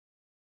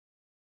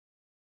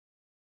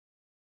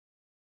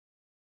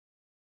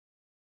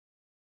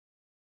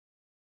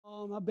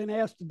I've been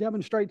asked to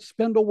demonstrate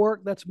spindle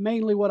work. That's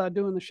mainly what I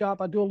do in the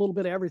shop. I do a little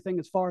bit of everything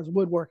as far as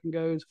woodworking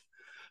goes,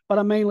 but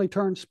I mainly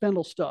turn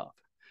spindle stuff.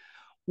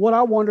 What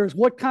I wonder is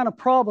what kind of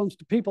problems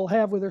do people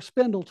have with their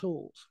spindle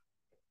tools?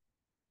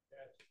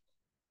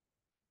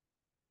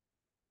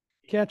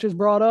 Catches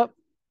brought up?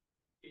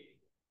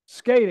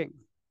 Skating.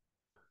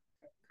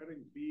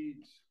 Cutting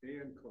beads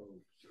and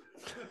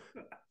coves.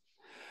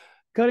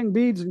 Cutting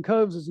beads and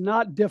coves is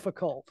not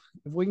difficult.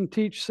 If we can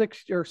teach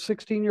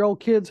 16-year-old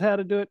kids how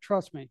to do it,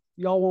 trust me,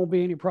 y'all won't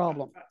be any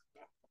problem.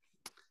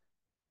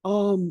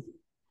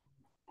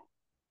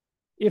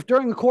 If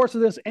during the course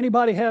of this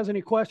anybody has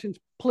any questions,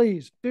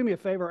 please do me a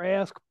favor,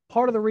 ask.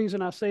 Part of the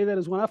reason I say that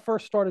is when I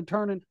first started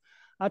turning,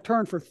 I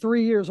turned for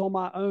 3 years on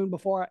my own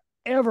before I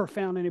ever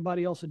found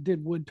anybody else that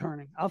did wood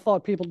turning. I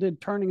thought people did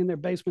turning in their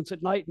basements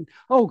at night and,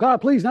 oh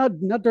God, please, not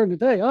during the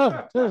day.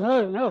 Oh,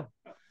 no.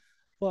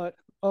 But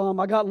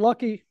I got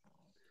lucky.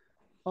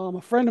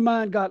 A friend of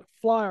mine got a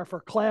flyer for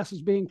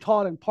classes being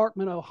taught in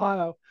Parkman,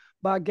 Ohio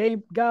by a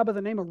guy by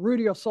the name of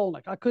Rudy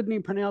Osolnik. I couldn't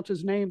even pronounce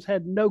his names,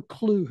 had no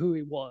clue who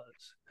he was.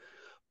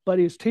 But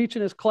he's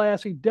teaching his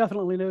class. He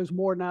definitely knows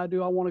more than I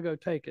do. I want to go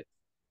take it.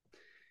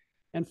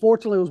 And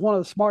fortunately, it was one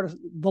of the smartest,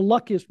 the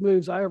luckiest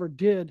moves I ever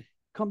did.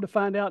 Come to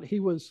find out, he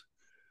was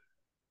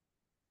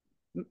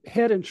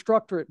head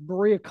instructor at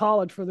Berea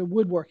College for the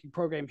woodworking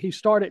program. He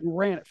started and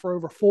ran it for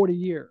over 40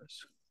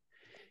 years.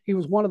 He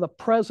was one of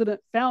the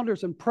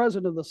founders and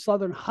president of the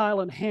Southern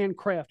Highland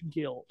Handcraft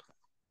Guild.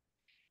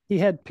 He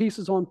had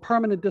pieces on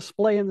permanent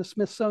display in the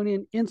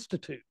Smithsonian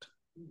Institute.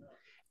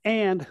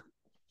 And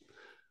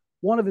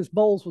one of his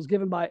bowls was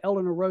given by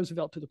Eleanor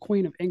Roosevelt to the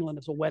Queen of England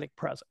as a wedding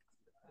present.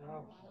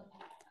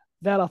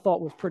 That I thought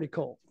was pretty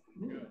cool.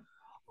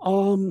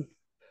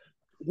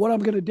 What I'm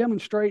going to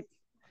demonstrate,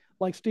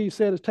 like Steve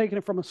said, is taking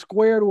it from a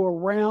square to a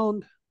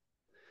round.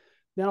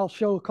 Then I'll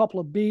show a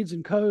couple of beads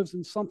and coves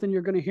and something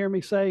you're going to hear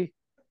me say.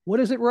 What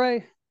is it,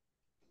 Ray?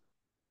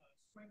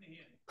 Swing the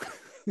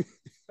hand.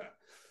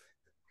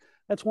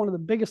 That's one of the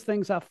biggest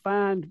things I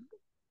find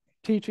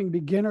teaching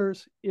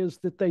beginners is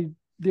that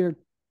they're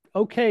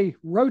okay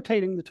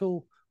rotating the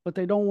tool, but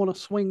they don't want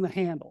to swing the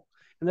handle.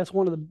 And that's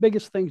one of the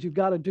biggest things you've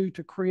got to do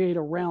to create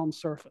a round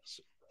surface.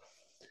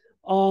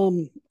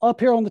 Up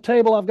here on the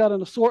table, I've got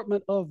an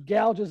assortment of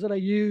gouges that I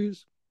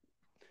use,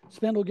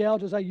 spindle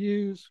gouges I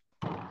use,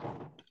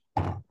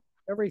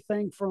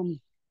 everything from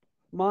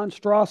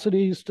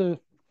monstrosities to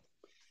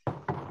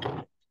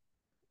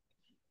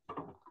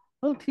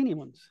little teeny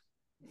ones.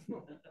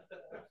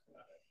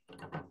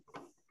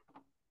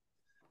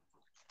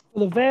 For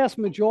the vast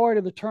majority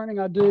of the turning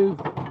I do,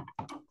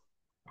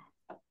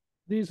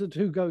 these are the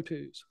two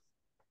go-tos.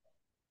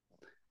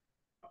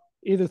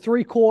 Either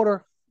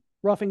 3/4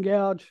 roughing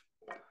gouge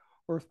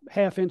or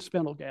 1/2-inch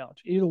spindle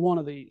gouge, either one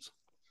of these.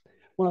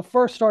 When I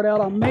first start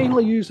out, I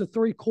mainly use a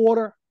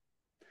 3/4.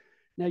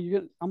 Now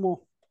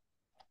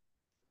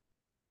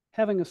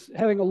having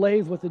a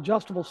lathe with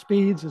adjustable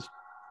speeds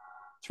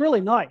it's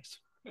really nice.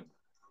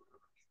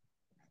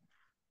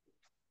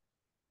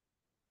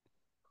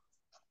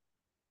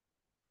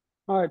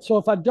 All right, so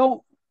if I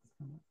don't,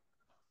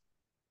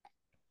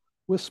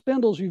 with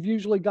spindles, you've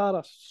usually got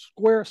a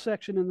square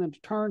section and then a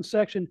turn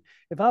section.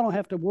 If I don't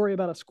have to worry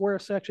about a square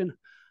section,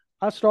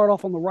 I start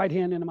off on the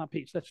right-hand end of my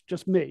piece. That's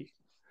just me.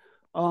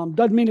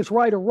 Doesn't mean it's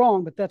right or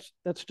wrong, but that's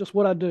just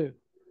what I do.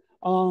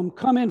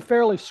 Come in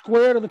fairly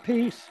square to the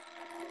piece.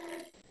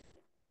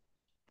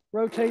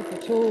 Rotate the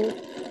tool.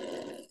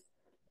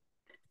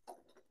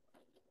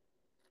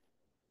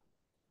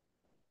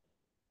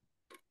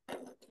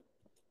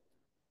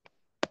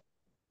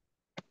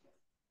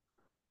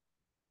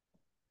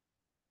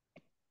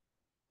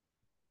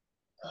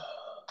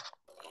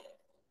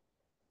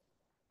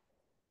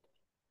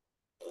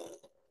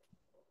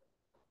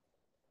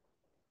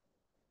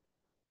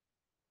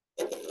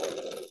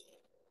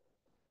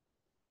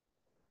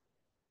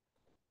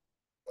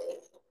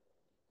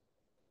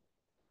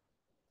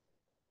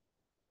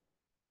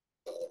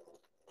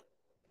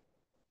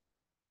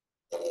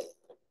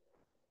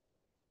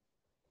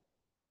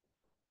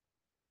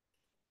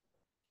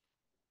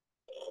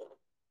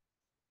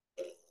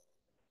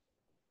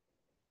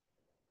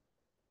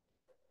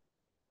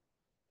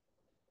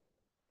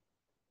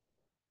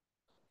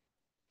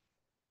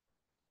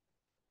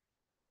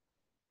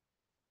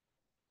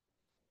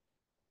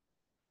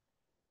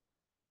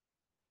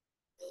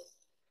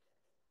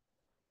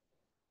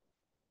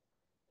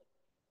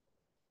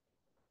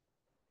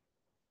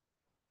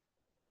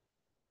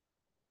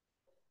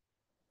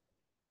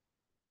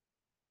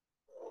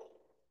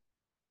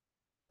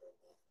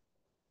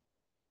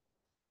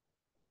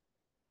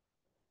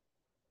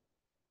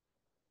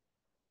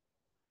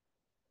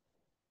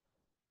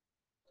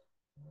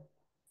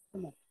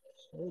 Come on.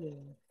 Slow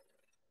down.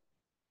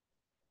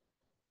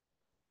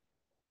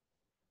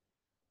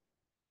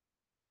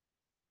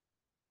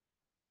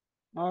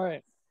 All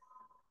right.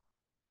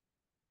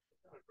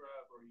 What kind of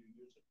drive are you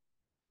using?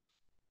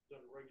 Is that a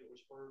regular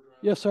spur drive?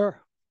 Yes, sir.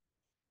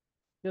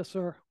 Yes,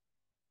 sir.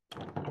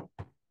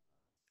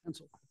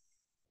 Pencil.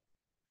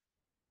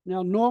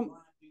 Now,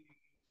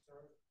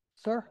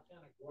 Sir?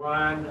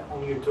 Grind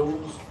on your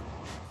tools.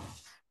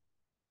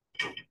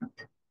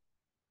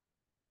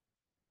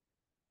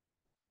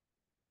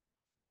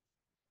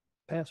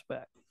 Pass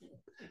back.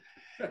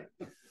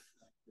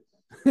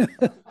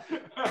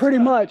 Pretty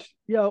much,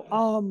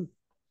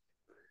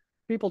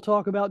 people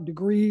talk about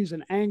degrees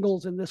and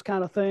angles and this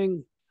kind of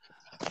thing.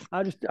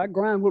 I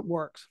grind what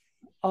works.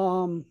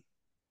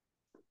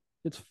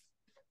 It's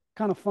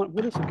kind of fun.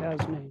 What is the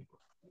guy's name?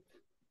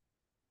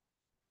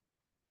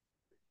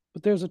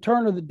 But there's a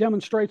turner that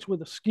demonstrates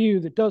with a skew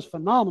that does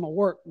phenomenal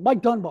work.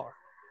 Mike Dunbar,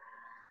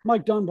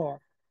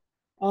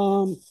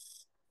 or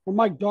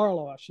Mike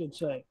Darlow, I should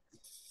say.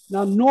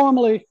 Now,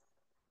 normally,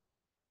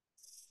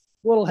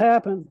 what'll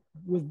happen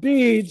with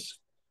beads,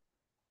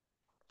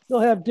 they'll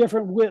have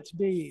different widths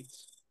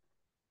beads.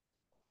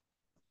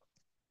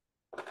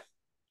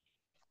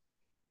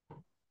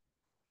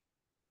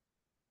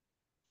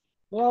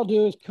 What I'll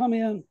do is come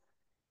in.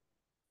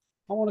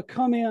 I want to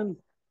come in.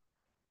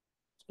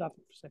 Stop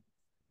it for a second.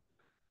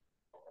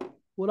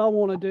 What I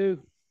want to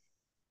do,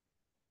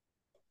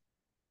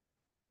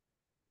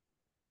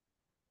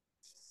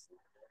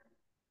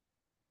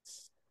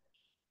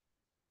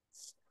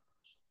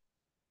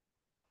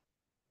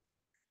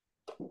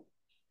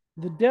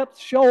 the depth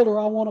shoulder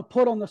I want to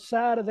put on the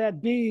side of that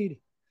bead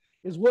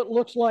is what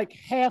looks like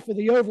half of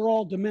the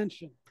overall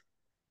dimension.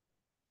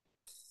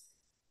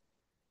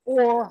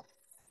 Or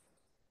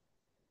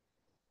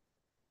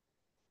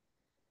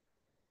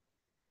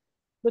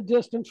the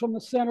distance from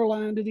the center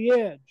line to the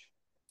edge.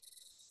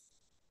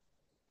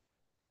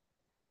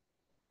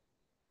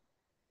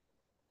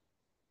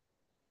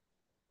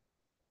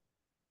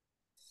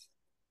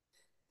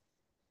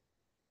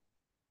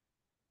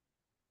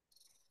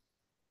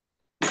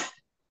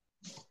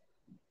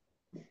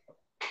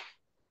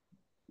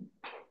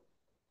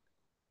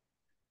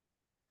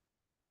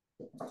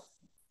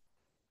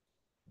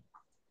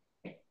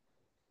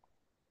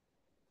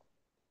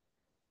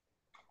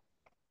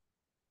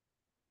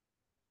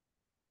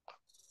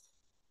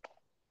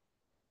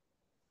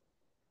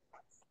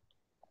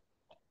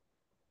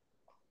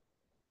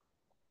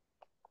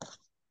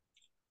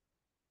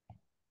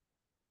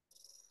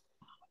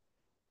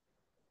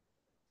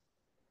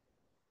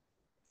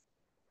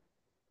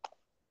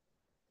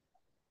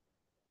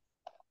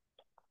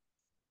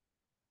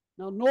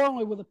 Now,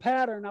 normally with a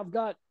pattern, I've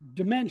got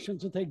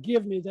dimensions that they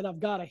give me that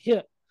I've got to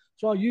hit.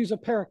 So I'll use a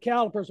pair of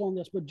calipers on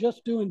this, but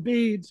just doing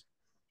beads.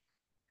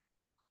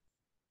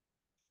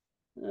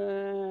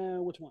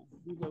 Which one?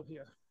 You go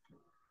here.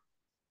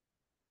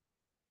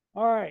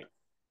 All right.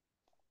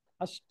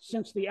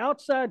 Since the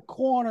outside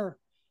corner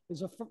is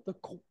the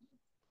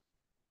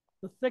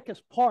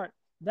thickest part,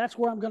 that's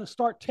where I'm going to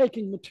start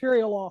taking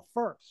material off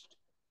first.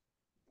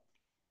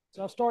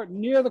 So I'll start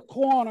near the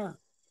corner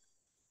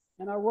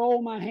and I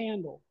roll my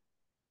handle.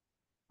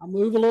 I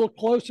move a little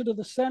closer to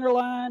the center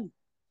line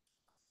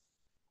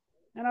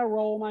and I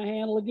roll my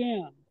handle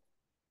again.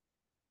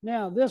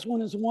 Now, this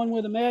one is the one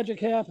where the magic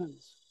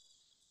happens.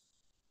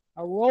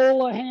 I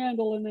roll a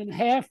handle and then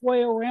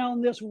halfway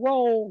around this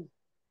roll,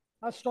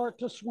 I start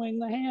to swing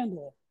the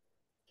handle.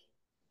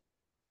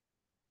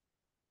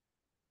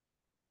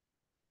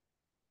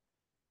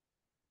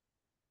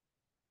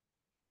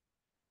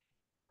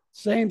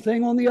 Same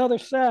thing on the other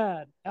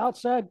side.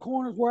 Outside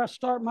corners where I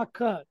start my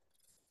cut.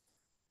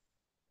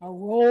 I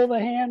roll the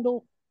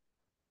handle.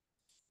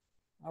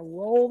 I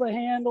roll the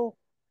handle.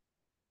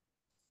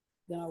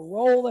 Then I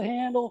roll the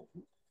handle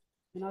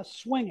and I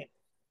swing it.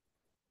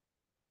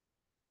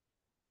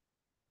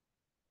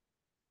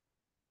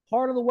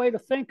 Part of the way to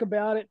think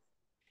about it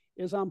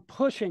is I'm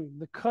pushing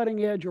the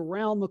cutting edge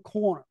around the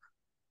corner.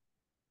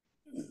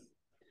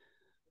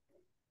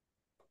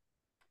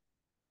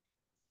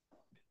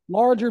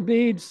 Larger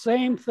beads,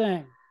 same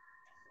thing.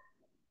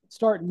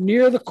 Start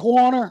near the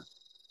corner.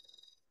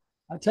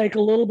 I take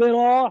a little bit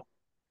off.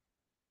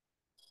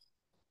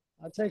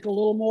 I take a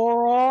little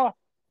more off.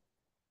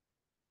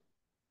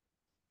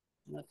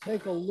 And I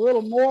take a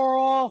little more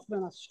off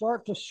and I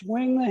start to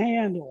swing the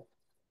handle.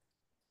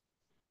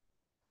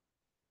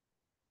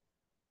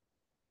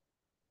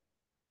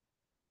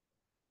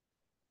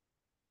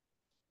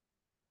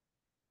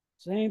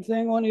 Same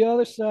thing on the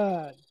other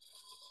side.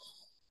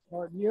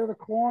 Start near the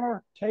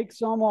corner, take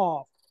some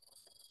off.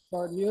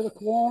 Start near the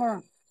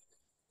corner,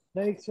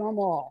 take some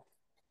off.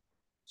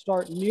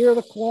 Start near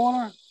the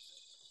corner.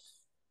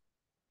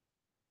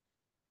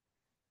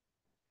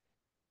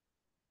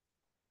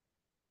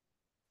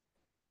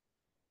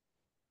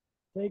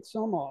 Take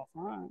some off.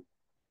 All right.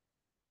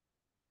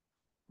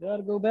 Got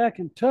to go back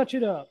and touch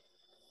it up.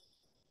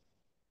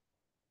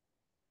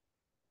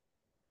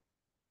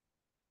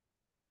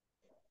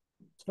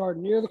 Start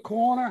near the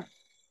corner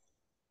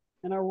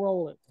and I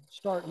roll it.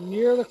 Start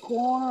near the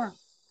corner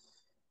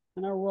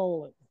and I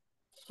roll it.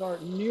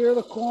 Start near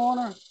the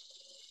corner.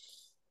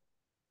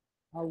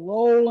 I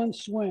roll and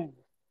swing.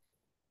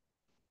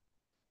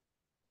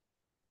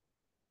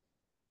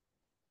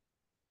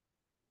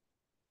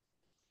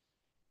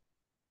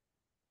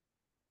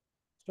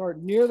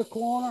 Start near the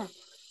corner.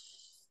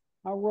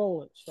 I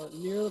roll it. Start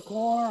near the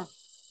corner,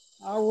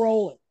 I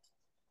roll it.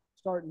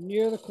 Start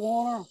near the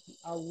corner,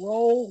 I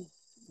roll,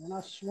 and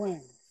I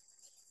swing.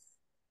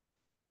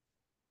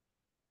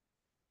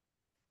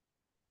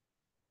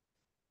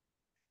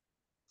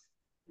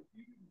 If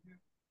you have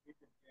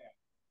different gaps,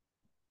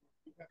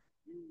 you have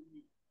to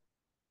do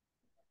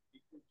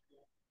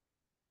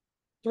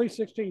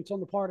 3/16 on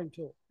the parting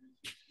tool.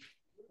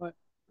 But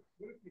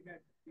what if you had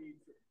to feed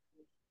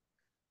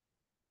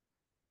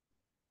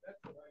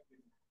that's what I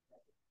did.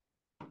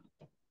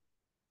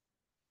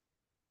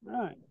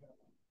 all right.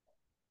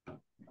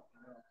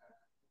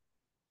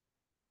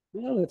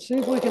 Well, let's see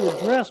if we can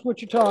address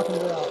what you're talking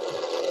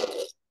about.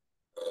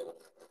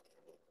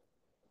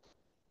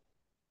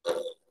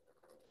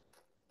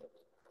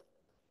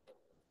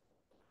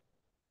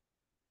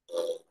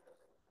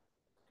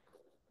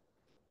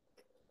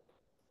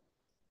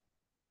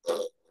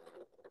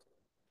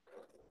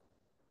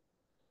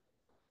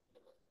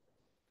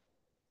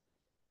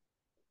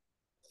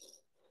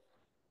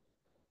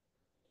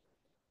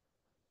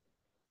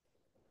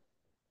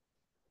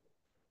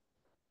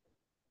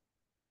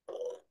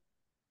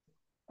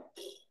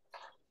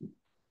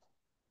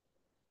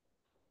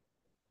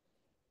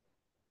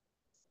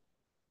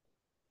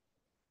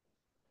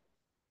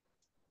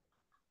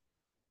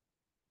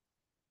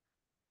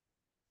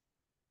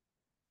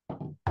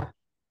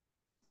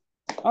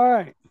 All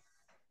right.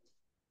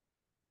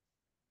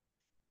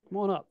 Come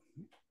on up.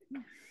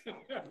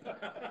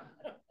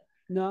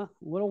 No,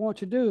 what I want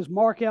you to do is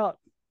mark out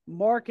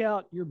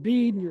your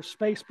bead and your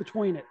space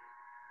between it.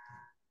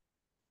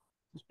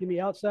 Just give me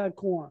outside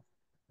corner.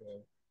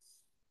 Okay.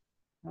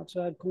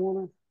 Outside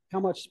corner. How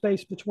much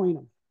space between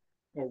them?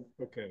 Oh,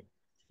 okay.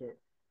 So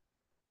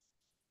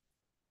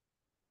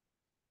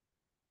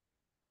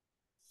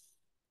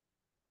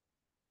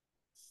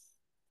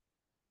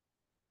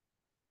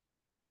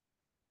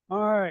All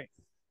right.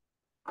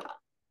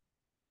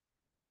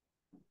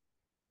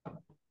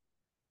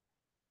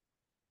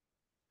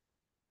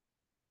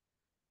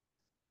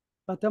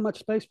 About that much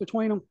space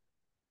between them?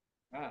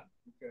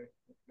 okay.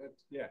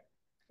 That's yeah.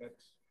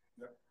 That's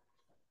yep.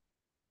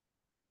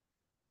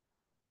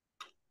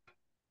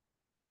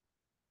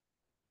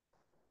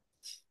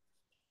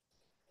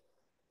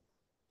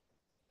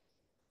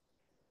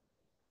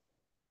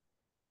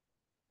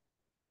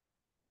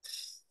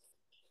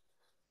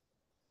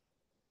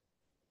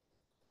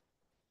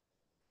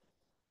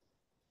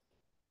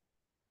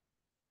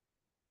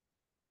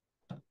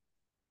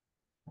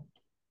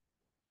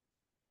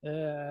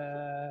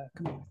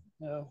 Come on.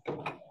 No.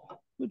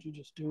 What'd you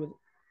just do with it?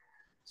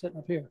 Sitting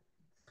up here.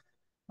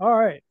 All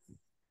right.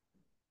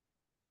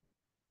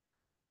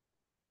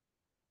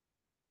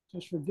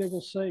 Just for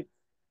giggle's sake.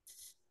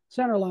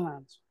 Center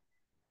lines.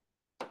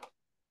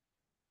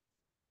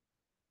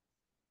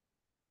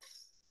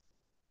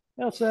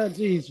 Outside's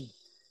easy.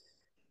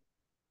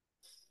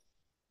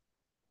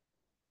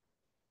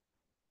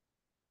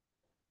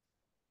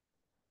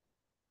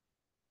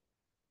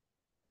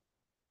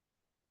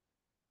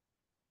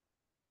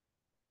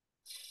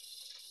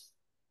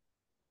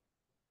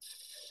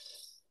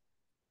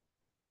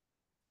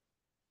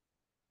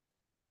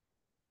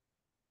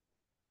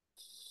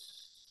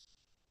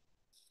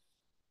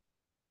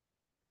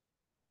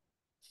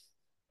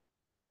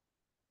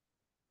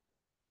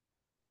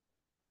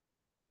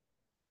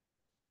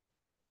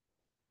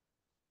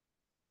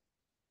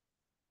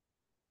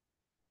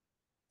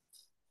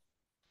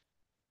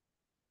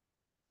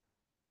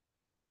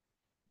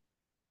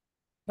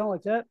 Kind of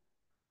like that.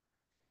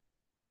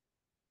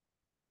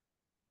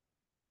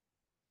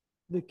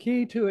 The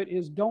key to it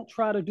is don't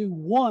try to do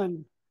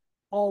one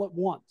all at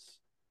once.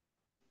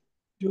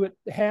 Do it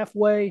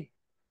halfway,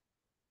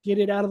 get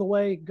it out of the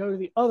way, go to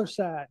the other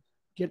side,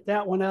 get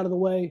that one out of the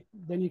way,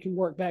 then you can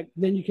work back.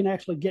 Then you can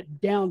actually get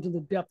down to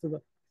the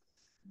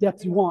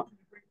depth you want.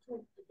 Bring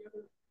two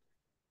together.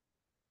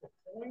 The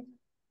point,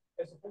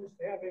 as opposed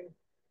to having.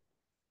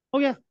 Oh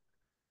yeah.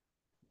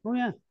 Oh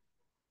yeah.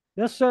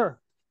 Yes, sir.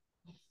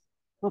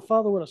 My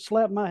father would have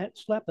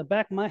slapped the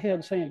back of my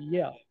head saying,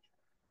 yeah.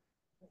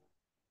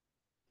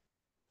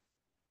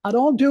 I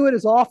don't do it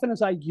as often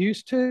as I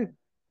used to,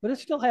 but it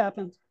still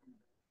happens.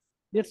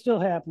 It still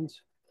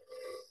happens.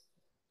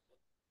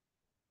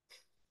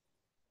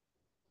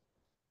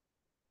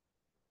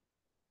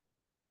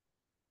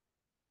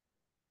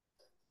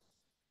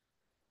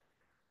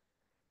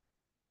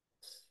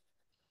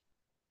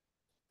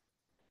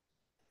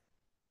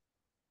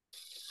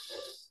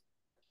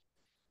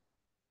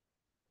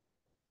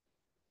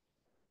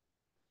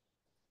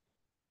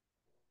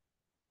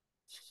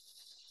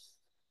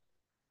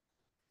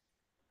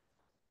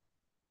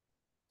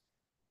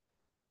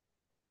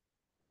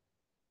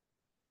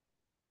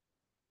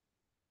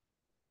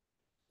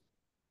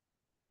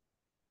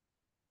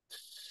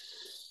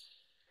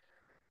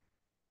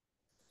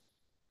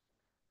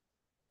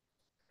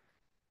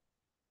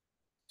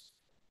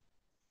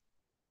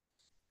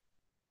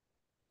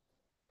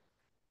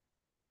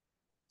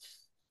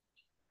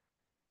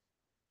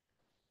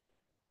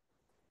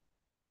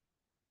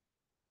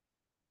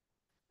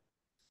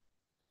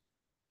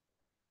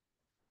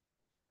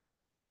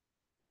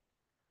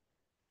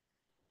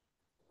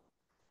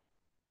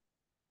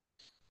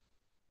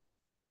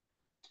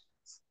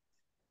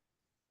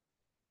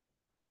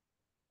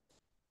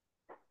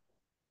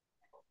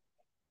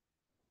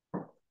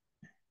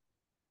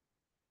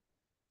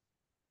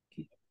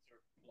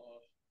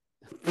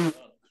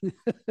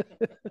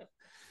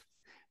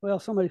 Well,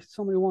 somebody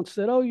once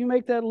said, "Oh, you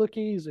make that look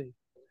easy."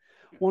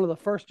 One of the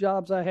first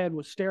jobs I had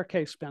was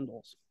staircase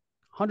spindles,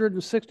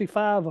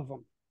 165 of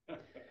them,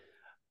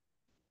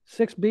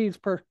 6 beads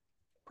per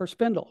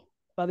spindle.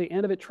 By the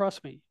end of it,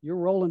 trust me, you're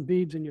rolling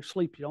beads in your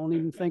sleep. You don't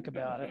even think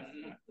about it.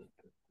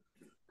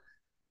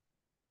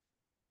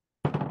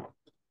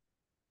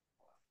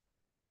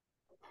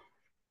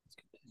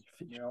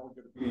 They're all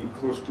going to be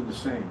close to the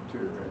same,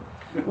 too,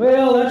 right?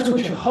 Well, that's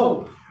what you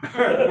hope.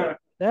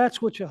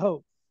 That's what you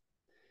hope.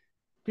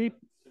 People,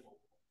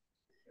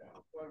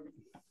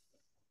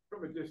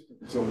 from a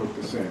distance, they'll look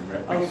the same,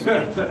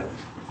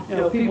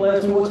 right? People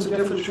ask me what's the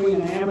difference between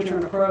an amateur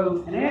and a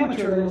pro. An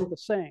amateur, they look the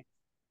same.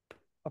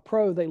 A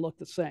pro, they look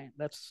the same.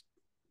 That's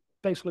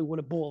basically what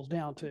it boils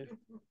down to.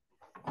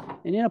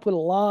 And you end up with a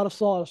lot of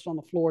sawdust on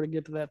the floor to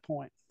get to that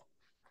point.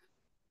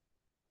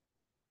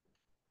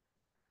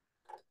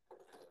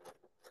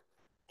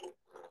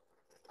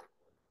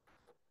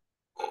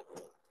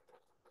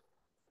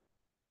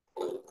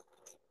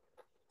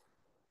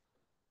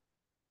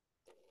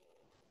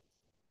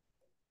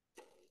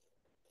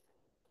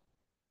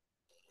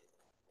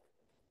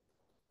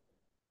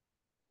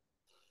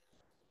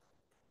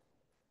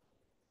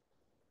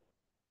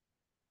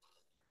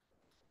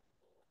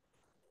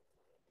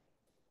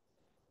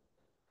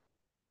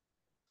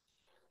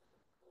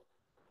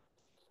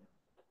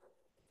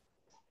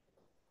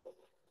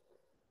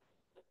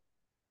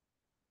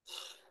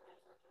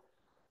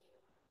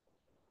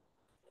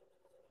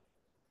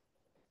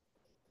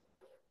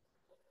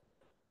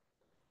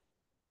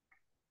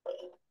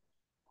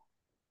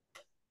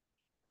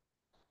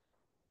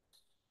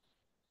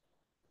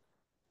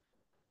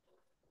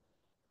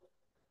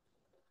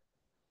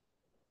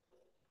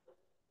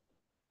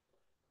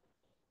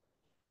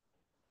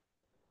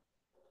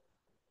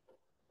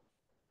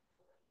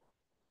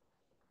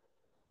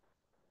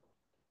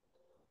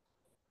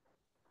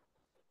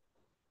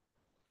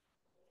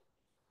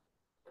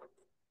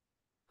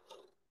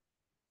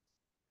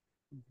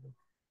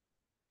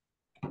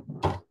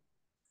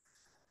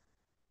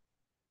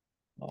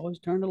 Always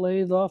turn the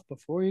lathe off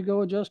before you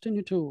go adjusting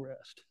your tool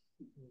rest.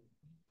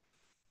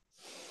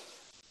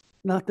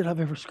 Not that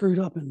I've ever screwed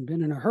up and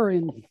been in a hurry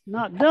and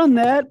not done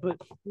that, but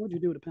what'd you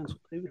do with a pencil,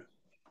 David?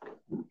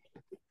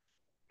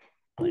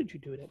 What did you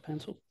do with that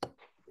pencil?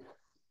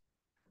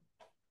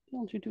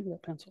 What did you do with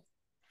that pencil?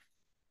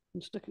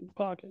 And stick it in the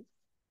pocket.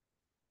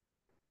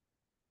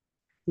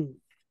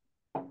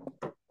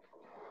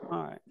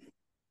 All right.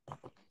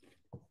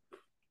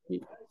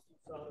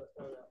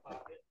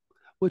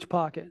 Which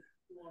pocket?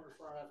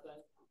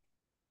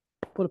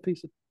 Put a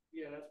piece of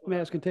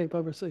masking tape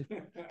over the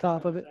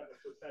top of it.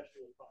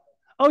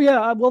 Oh,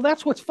 yeah. Well,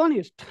 that's what's funny.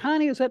 As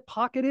tiny as that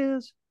pocket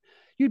is,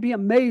 you'd be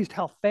amazed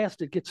how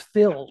fast it gets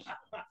filled.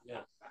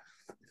 Let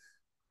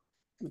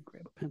me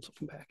grab a pencil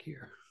from back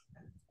here.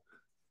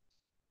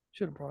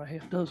 Should have brought a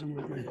half dozen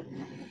with me.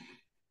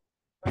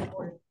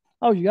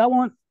 Oh, you got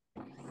one?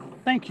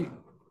 Thank you.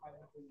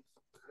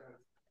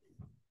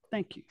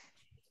 Thank you.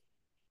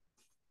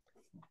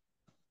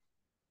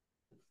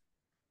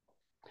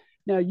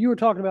 Now, you were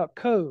talking about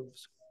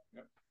coves.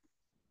 Yep.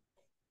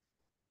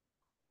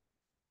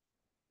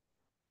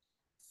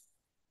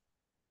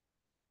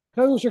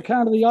 Coves are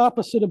kind of the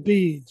opposite of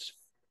beads.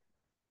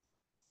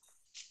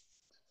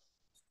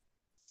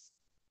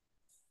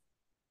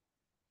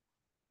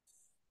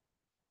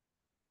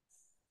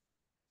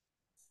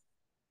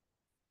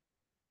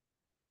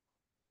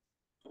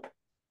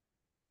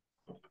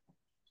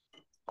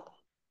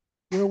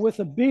 Where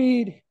with a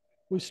bead,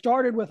 we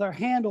started with our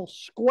handle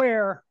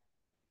square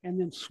and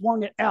then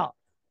swung it out.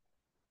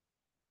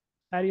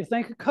 How do you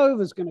think a cove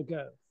is going to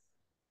go?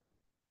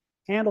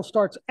 Handle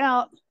starts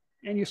out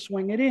and you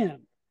swing it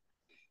in.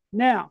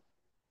 Now,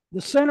 the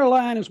center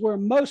line is where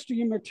most of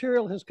your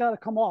material has got to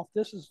come off.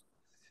 This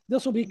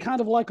will be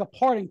kind of like a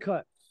parting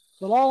cut.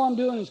 But all I'm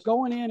doing is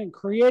going in and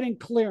creating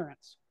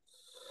clearance.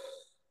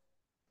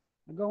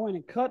 I go in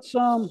and cut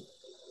some,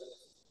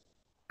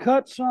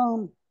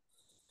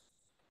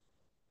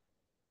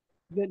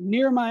 get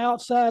near my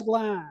outside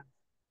line.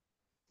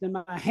 Then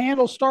my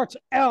handle starts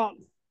out,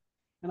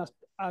 and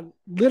I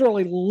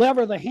literally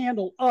lever the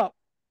handle up.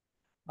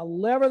 I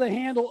lever the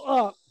handle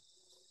up,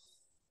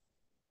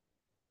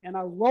 and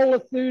I roll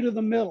it through to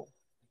the middle.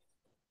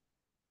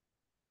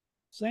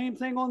 Same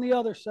thing on the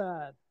other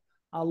side.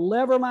 I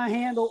lever my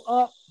handle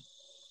up,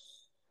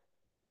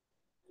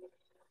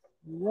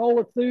 roll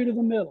it through to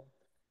the middle.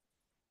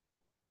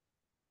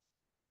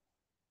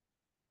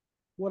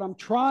 What I'm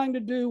trying to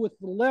do with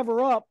the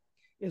lever up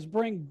is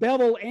bring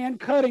bevel and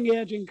cutting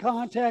edge in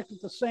contact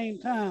at the same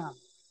time.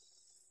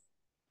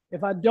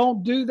 If I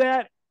don't do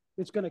that,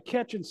 it's going to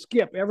catch and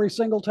skip every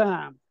single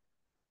time.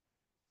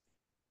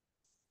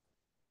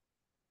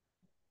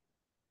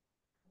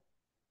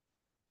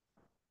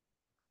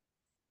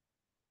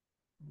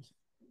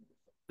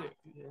 There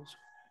it is.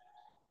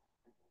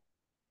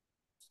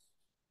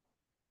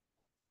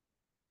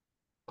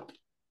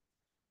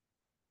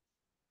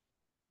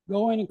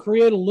 Go in and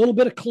create a little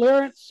bit of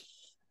clearance.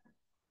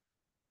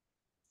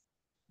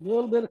 A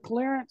little bit of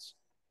clearance,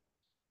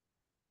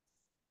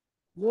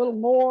 a little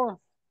more,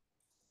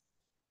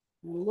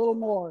 and a little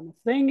more. And the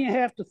thing you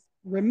have to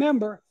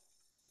remember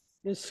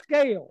is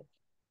scale.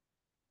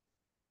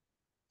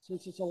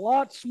 Since it's a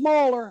lot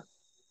smaller,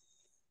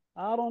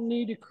 I don't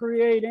need to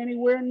create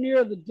anywhere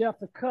near the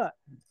depth of cut.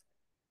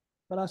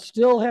 But I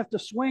still have to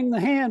swing the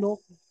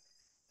handle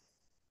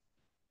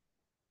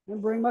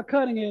and bring my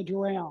cutting edge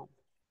around.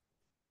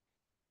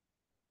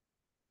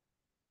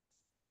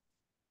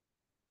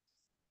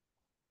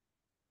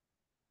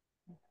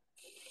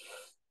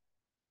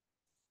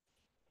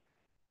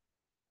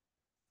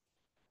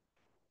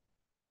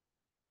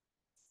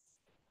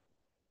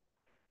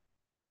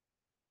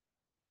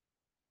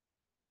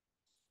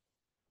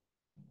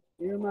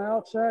 Near my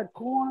outside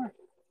corner,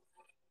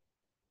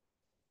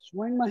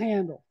 swing my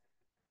handle.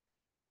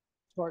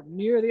 Start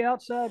near the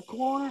outside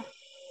corner,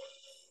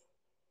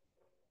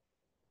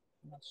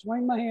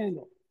 swing my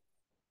handle.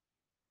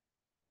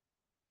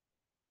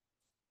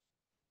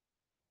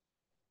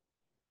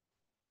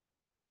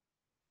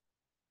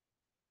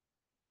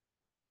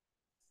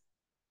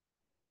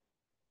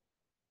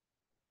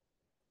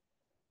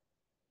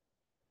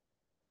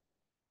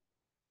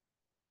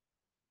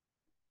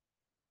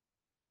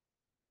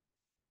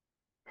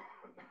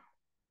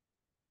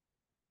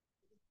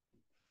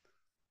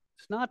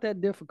 It's not that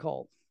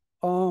difficult.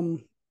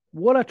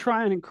 What I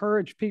try and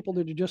encourage people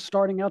that are just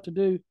starting out to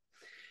do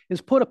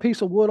is put a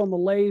piece of wood on the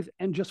lathe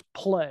and just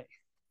play.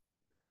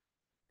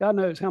 God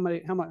knows how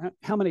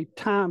many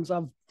times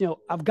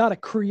I've got to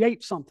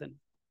create something.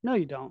 No,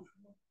 you don't.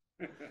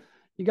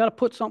 You got to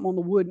put something on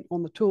the wood,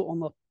 on the tool, on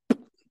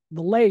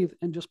the lathe,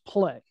 and just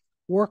play.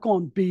 Work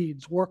on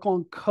beads, work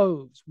on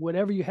coves,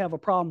 whatever you have a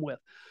problem with.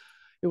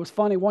 It was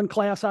funny. One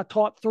class I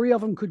taught, 3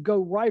 of them could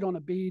go right on a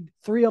bead,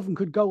 3 of them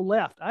could go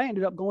left. I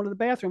ended up going to the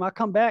bathroom. I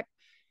come back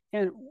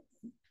and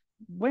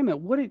wait a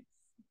minute,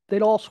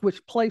 they'd all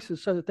switch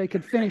places so that they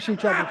could finish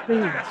each other's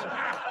beads.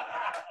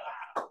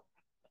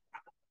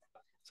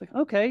 It's like,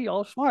 okay,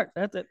 y'all are smart.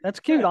 That's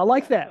cute. I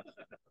like that.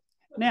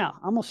 Now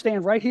I'm gonna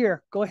stand right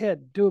here. Go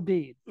ahead, do a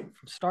bead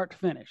from start to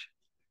finish.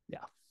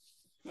 Yeah.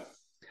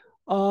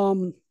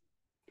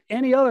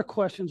 Any other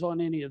questions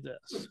on any of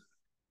this?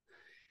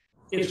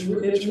 It's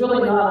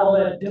really not all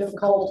that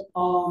difficult.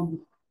 The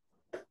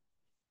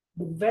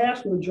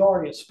vast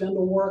majority of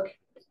spindle work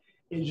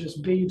is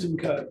just beads and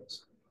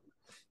coves,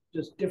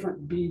 just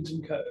different beads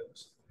and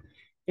coves.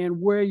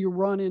 And where you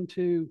run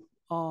into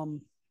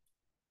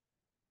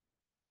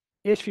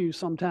issues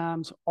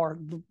sometimes are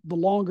the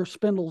longer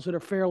spindles that are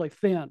fairly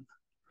thin.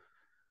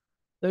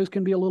 Those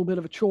can be a little bit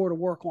of a chore to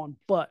work on,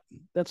 but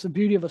that's the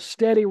beauty of a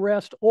steady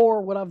rest.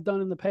 Or what I've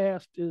done in the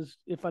past is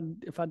if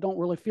I don't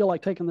really feel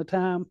like taking the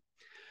time,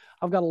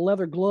 I've got a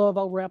leather glove.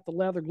 I'll wrap the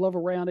leather glove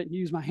around it and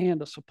use my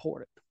hand to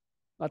support it.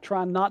 I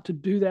try not to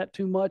do that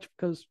too much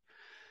because it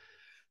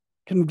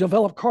can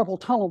develop carpal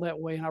tunnel that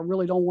way, and I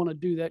really don't want to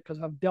do that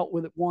because I've dealt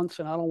with it once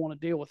and I don't want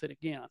to deal with it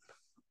again.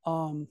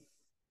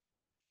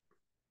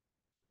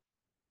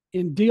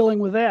 In dealing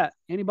with that,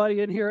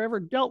 anybody in here ever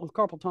dealt with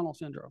carpal tunnel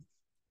syndrome?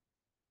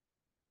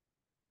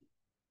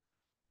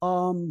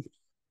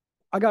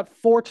 I got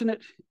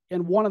fortunate,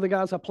 and one of the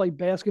guys I played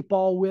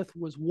basketball with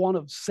was one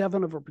of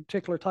 7 of a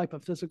particular type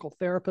of physical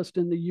therapist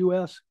in the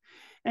U.S.,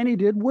 and he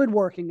did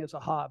woodworking as a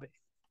hobby.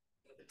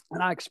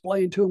 And I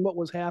explained to him what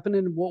was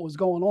happening and what was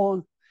going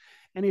on,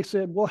 and he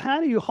said, "Well, how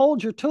do you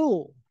hold your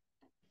tool?"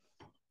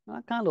 And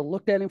I kind of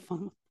looked at him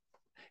funny.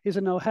 He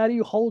said, "No, how do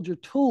you hold your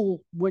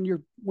tool when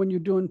you're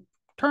doing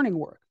turning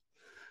work?"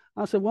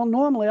 I said, "Well,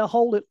 normally I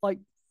hold it like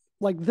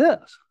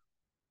this."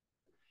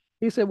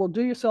 He said, "Well,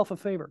 do yourself a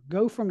favor.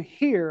 Go from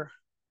here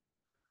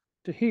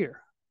to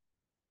here."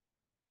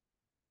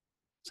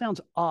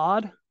 Sounds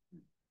odd,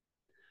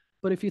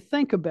 but if you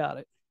think about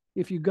it,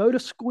 if you go to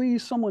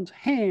squeeze someone's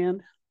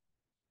hand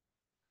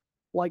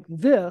like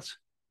this,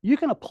 you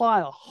can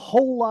apply a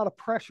whole lot of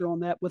pressure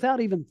on that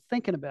without even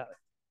thinking about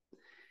it.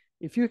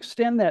 If you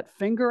extend that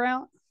finger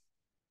out,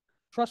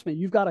 trust me,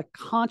 you've got to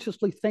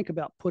consciously think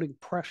about putting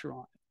pressure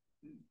on it.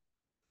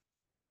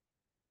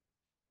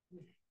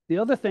 The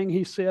other thing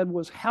he said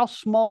was, how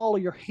small are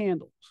your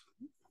handles?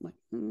 Like,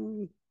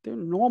 they're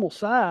normal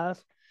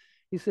size.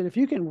 He said, if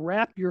you can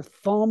wrap your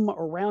thumb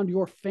around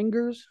your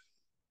fingers,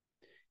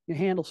 your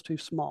handle's too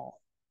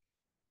small.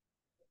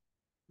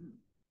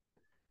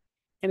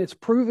 And it's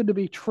proven to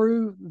be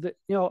true that,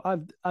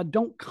 I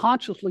don't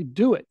consciously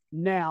do it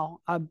now.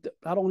 I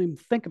don't even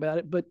think about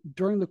it, but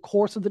during the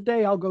course of the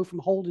day, I'll go from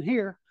holding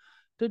here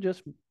to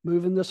just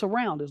moving this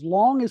around. As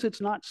long as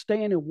it's not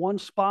staying in one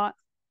spot,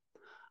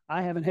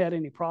 I haven't had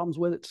any problems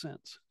with it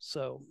since.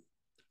 So.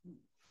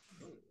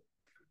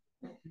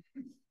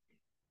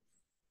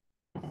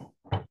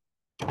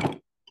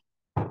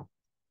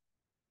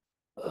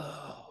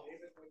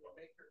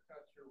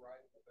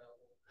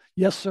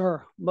 Yes,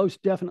 sir.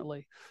 Most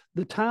definitely.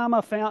 The time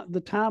I've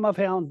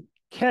found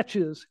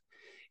catches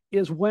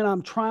is when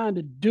I'm trying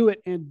to do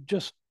it and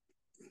just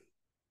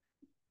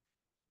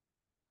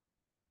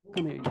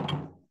come here.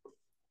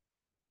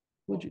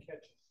 Would you?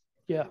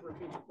 Yeah.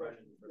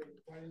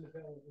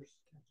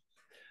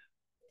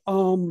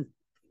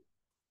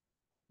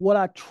 What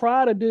I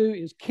try to do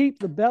is keep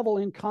the bevel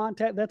in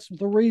contact. That's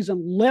the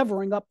reason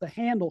levering up the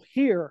handle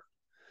here,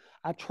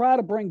 I try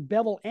to bring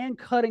bevel and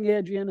cutting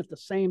edge in at the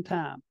same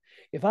time.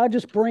 If I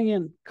just bring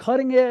in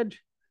cutting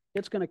edge,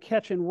 it's going to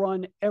catch and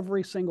run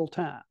every single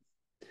time.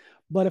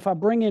 But if I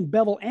bring in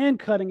bevel and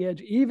cutting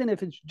edge, even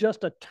if it's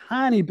just a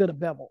tiny bit of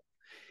bevel,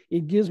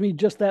 it gives me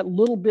just that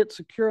little bit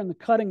secure in the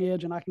cutting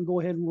edge, and I can go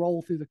ahead and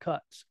roll through the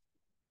cuts.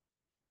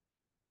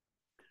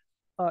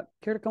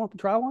 Care to come up and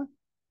try one?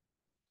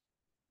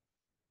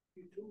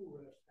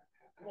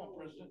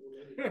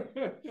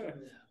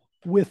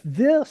 With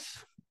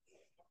this,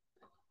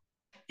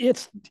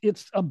 it's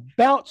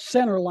about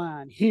center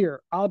line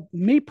here.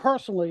 Me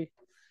personally,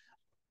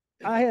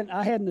 I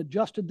hadn't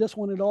adjusted this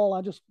one at all.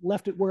 I just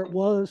left it where it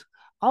was.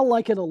 I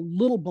like it a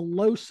little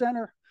below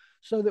center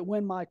so that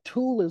when my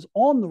tool is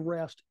on the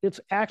rest, it's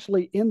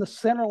actually in the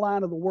center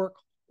line of the work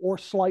or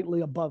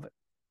slightly above it.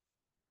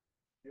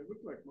 It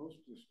looked like most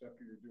of the stuff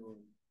you were doing.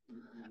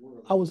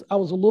 I was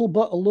a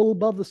little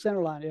above the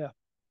center line, yeah.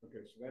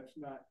 Okay, so that's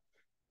not.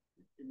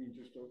 I mean,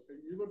 just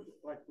you look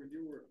like when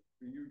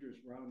you just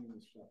rounding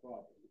the stuff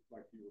up, it looked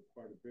like you were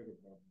quite a bit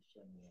above the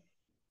center line.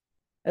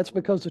 That's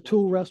because the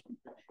tool rest,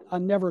 I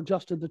never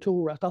adjusted the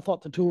tool rest. I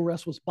thought the tool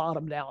rest was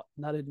bottomed out,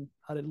 and I didn't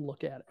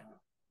look at it.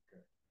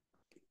 Okay.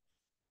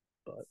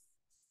 But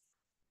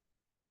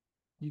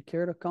you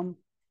care to come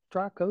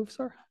try Cove,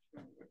 sir?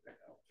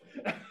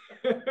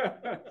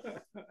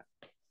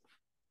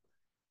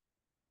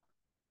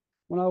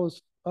 When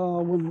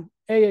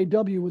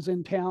AAW was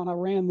in town, I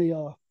ran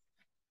the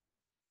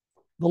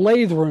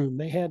lathe room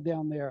they had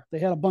down there. They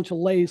had a bunch of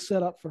lathes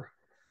set up for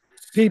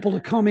people to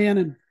come in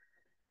and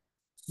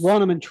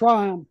run them and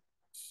try them.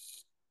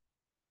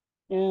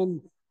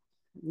 And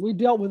we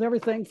dealt with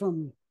everything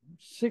from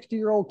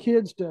 60-year-old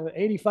kids to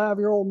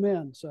 85-year-old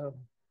men. So,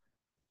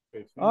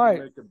 okay, so all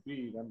right. Make a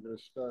bead. I'm going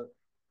to start.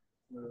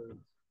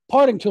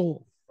 Parting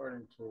tool.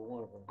 Parting tool,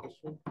 one of them. This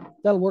one.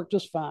 That'll work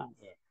just fine.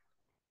 Yeah.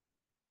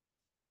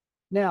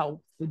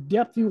 Now, the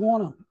depth you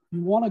want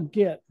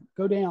to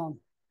go down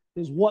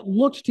is what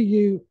looks to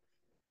you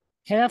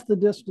half the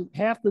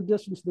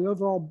distance, the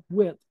overall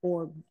width,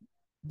 or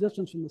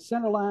distance from the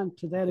center line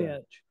to that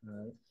edge. All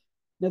right.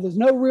 Now, there's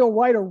no real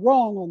right or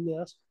wrong on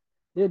this.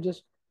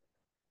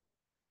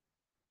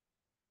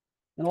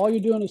 And all you're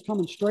doing is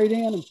coming straight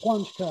in and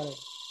plunge cutting.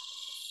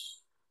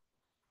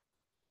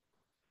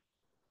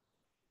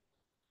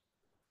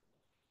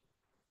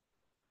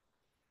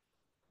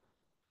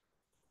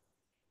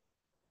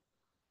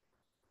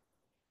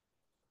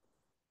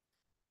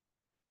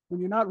 When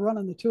you're not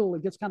running the tool,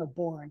 it gets kind of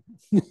boring.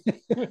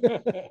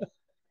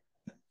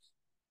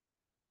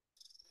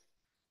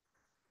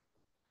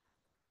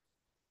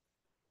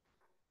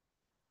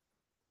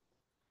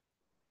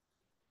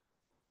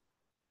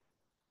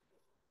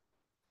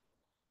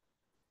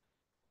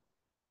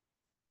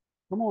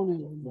 Come on in a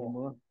little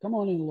more. Come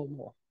on in a little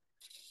more.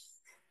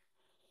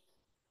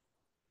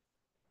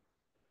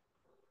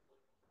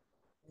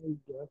 There you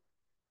go.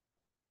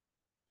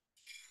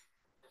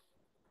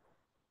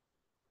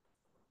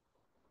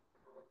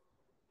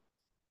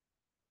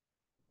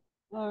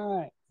 All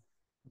right.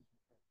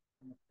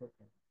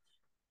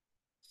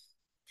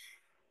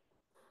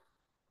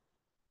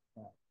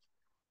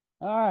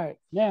 All right.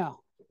 Now,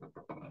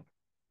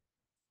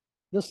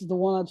 this is the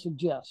one I'd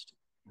suggest.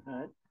 All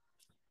right.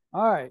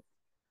 All right.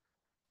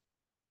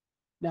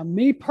 Now,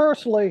 me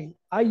personally,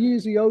 I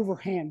use the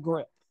overhand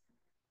grip.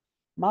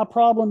 My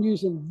problem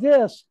using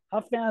this,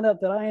 I found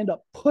out that I end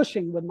up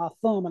pushing with my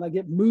thumb and I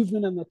get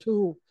movement in the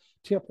tool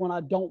tip when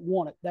I don't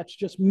want it. That's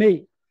just me.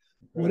 Okay.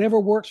 Whatever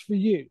works for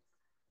you.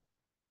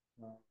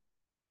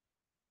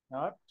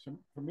 Now,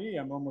 for me,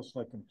 I'm almost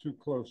like I'm too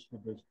close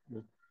with this.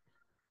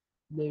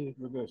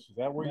 With this. Is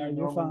that where you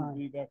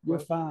normally be that close? You're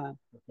fine.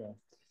 Okay.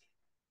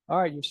 All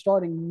right, you're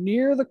starting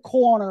near the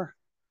corner,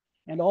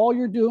 and all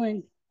you're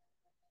doing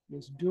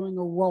is doing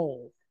a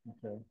roll.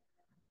 Okay.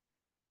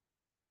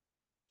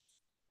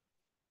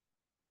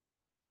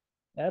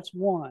 That's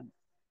one.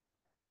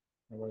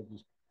 Now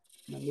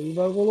move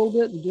over a little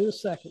bit and do the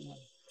second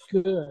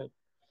one. Good.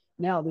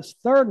 Now this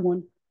third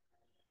one,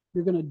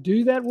 you're going to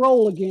do that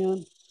roll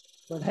again,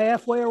 but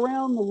halfway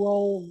around the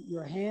roll,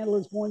 your handle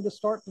is going to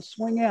start to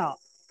swing out.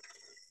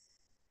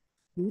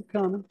 Keep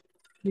coming,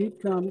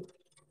 keep coming,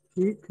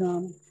 keep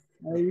coming.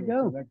 There you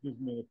go. So that gives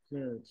me the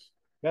clearance.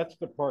 That's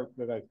the part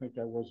that I think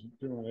I wasn't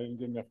doing. I didn't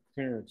get enough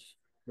clearance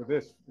for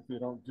this if you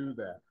don't do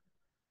that.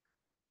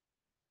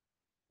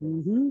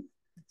 Mm-hmm.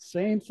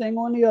 Same thing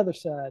on the other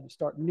side. You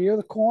start near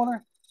the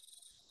corner,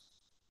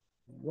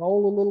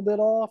 roll a little bit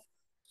off,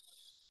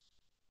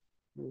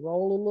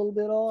 roll a little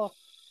bit off.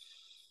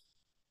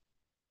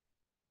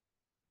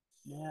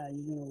 Now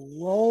you're going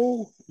to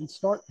roll and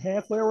start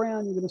halfway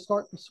around. You're going to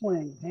start to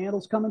swing.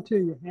 Handle's coming to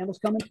you. Handle's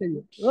coming to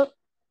you. Oop.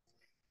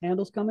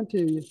 Handle's coming to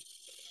you.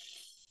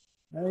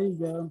 There you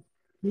go.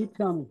 Keep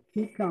coming.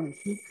 Keep coming.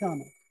 Keep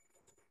coming.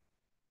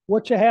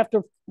 What you have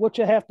to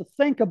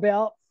think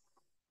about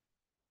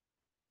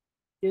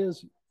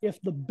is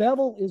if the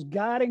bevel is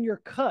guiding your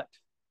cut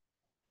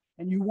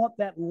and you want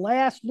that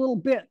last little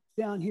bit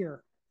down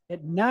here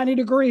at 90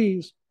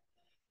 degrees,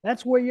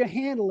 that's where your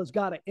handle has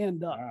got to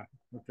end up.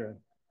 Okay.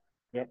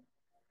 Yep.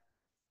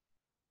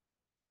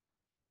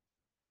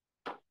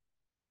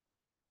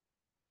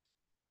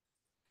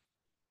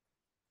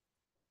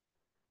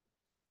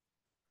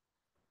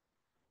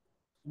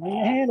 Swing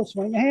the handle,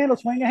 swing the handle,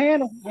 swing the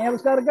handle.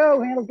 Handle's got to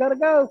go. Handle's got to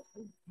go.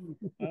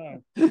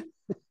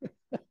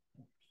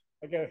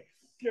 I got to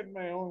get in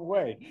my own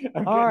way.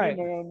 I'm All getting right. in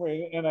my own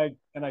way, and I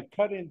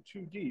cut in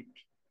too deep,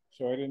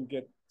 so I didn't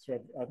get. So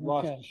I've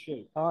lost the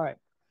shape. All right.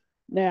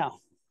 Now,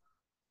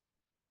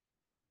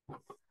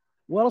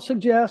 what I'll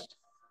suggest,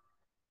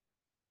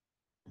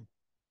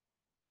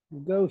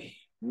 we'll go.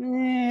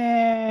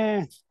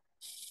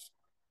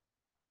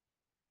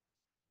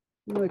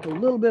 Make a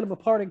little bit of a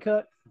parting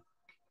cut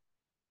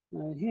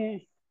right here.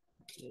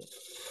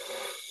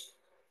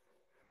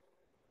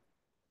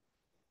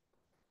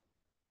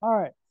 All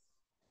right.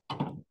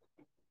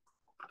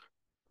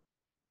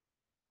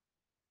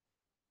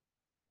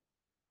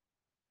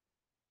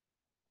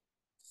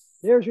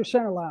 There's your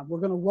center line. We're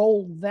going to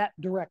roll that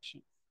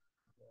direction.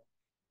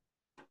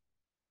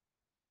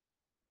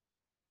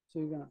 So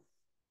you're going to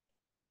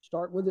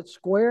start with it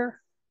square.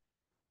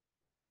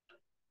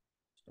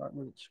 Start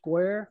with it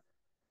square.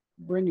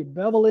 Bring your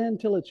bevel in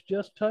till it's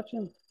just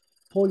touching.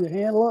 Pull your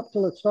handle up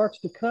till it starts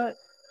to cut.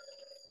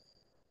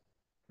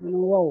 And then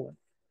roll it.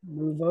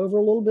 Move over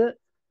a little bit.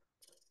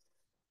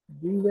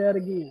 Do that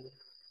again.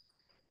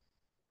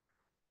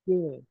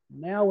 Good.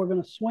 Now we're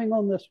going to swing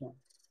on this one.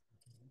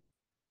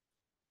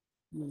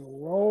 You're going to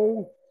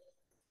roll,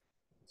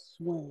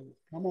 swing.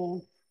 Come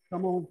on,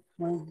 come on,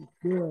 swing.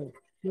 Good,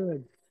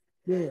 good,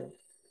 good.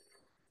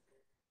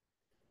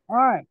 All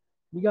right.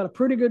 You got a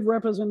pretty good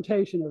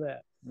representation of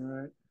that. All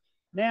right.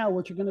 Now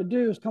what you're going to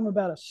do is come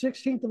about a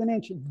 1/16 of an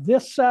inch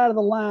this side of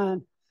the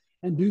line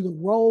and do the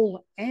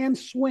roll and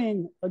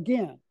swing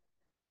again.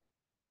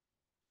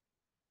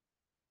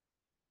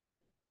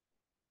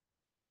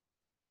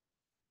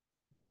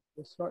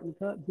 Just starting to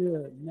cut.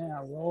 Good.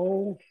 Now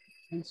roll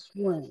and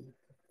swing.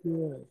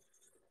 Good.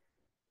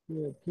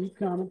 Good. Keep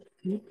coming.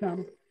 Keep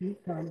coming.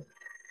 Keep coming.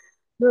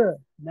 Good.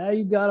 Now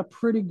you've got a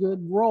pretty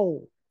good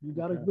roll. You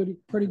got a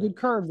pretty good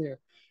curve there.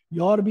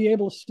 You ought to be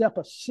able to step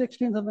a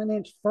 1/16 of an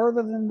inch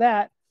further than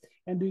that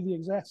and do the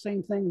exact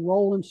same thing,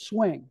 roll and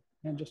swing,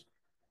 and just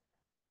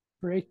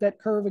create that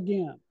curve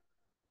again.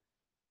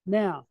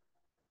 Now,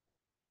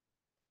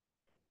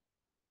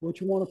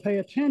 what you want to pay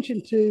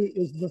attention to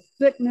is the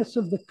thickness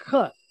of the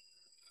cut.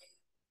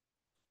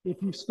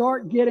 If you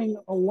start getting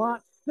a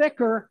lot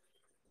thicker,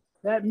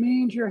 that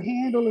means your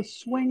handle is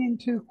swinging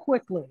too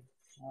quickly.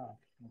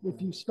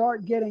 If you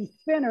start getting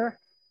thinner,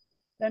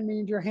 that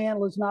means your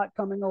handle is not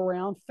coming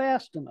around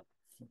fast enough.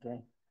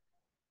 Okay.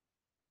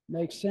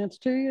 Makes sense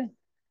to you?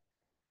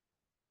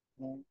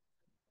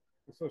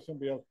 Let's let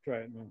somebody else try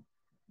it then.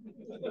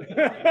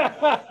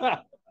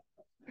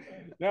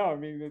 No, I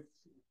mean, it's,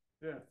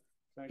 yeah.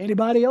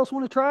 Anybody else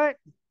want to try it?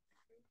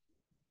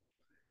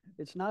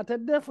 It's not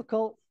that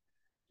difficult.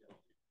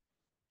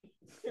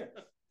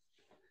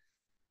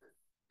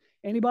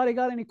 Anybody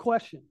got any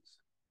questions?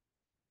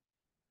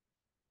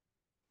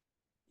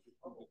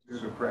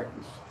 Here's a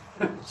practice.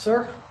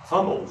 Sir?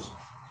 Pummels.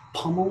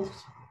 Pummels?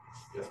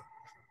 Yeah.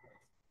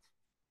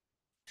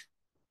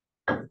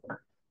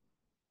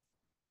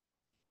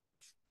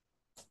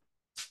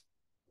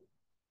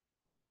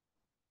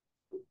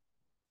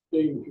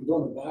 Steve, if you're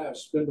going to buy a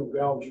spindle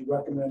gouge, you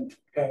recommend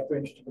 1/2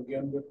 inch to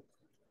begin with?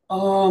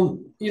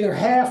 Either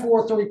 1/2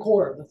 or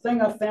 3/4. The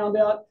thing I found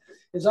out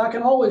is I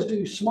can always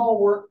do small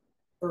work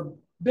or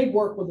big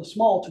work with a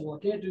small tool. I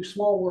can't do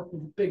small work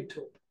with a big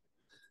tool.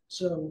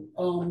 So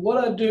what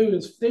I do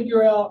is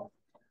figure out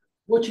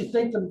what you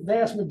think the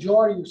vast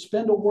majority of your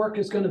spindle work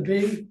is going to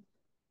be.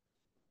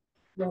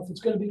 Now, if it's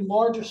going to be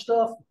larger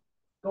stuff,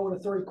 go with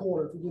a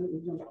 3/4. If you're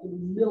in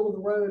the middle of the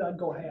road, I'd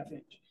go 1/2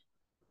 inch.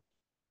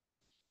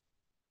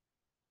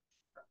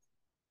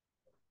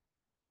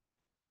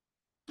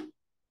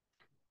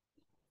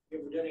 You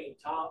ever done any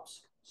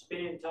tops,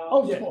 spinning tops?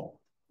 Oh yeah.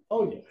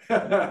 Oh yeah.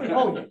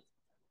 Oh yeah.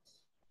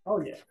 Oh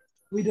yeah.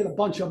 We did a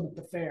bunch of them at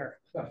the fair.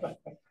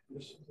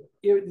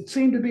 It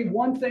seemed to be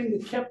one thing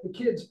that kept the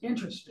kids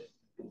interested.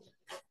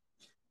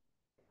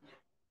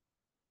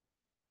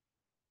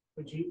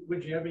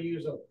 Would you ever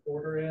use a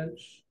 1/4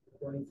 inch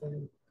or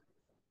anything?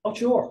 Oh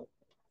sure.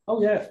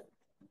 Oh yeah.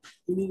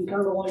 You mean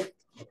kind of like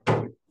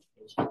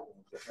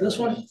this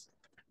one?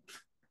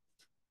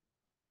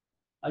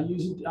 I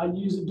use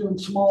it doing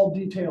small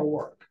detail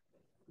work.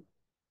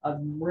 I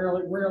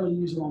rarely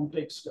use it on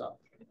big stuff.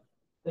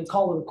 They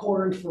call it a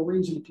 1/4 inch for a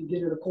reason. If you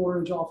get it a 1/4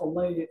 inch off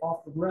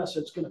off the rest,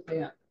 it's going to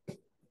bend.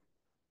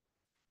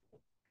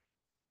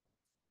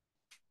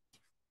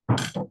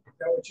 Is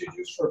that what you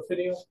use for a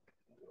finial?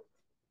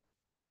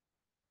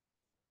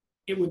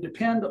 It would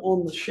depend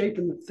on the shape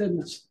and the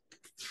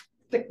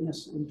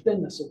thickness and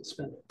thinness of the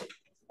spindle,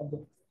 of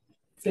the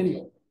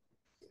finial.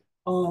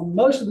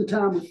 Most of the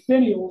time with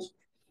finials,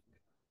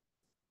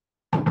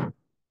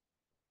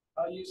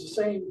 I use the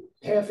same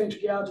 1/2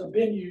 inch gouge I've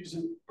been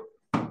using,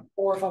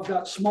 or if I've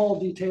got small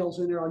details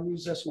in there, I'll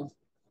use this one.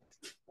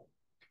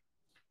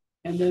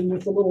 And then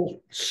with the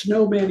little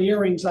snowman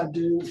earrings I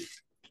do,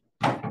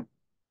 I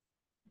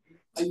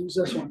use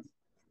this one.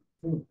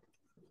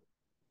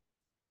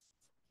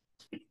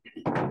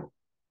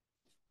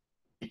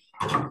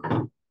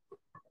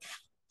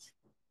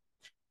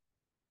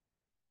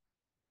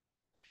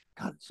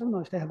 God, it's so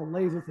nice to have a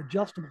lathe with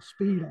adjustable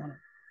speed on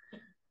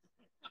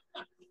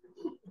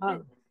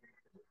it.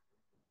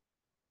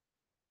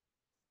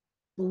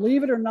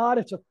 Believe it or not,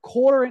 it's a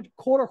quarter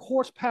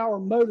horsepower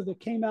motor that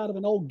came out of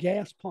an old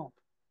gas pump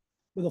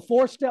with a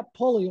 4-step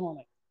pulley on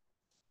it.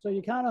 So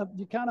you kind of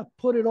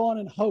put it on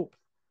and hope.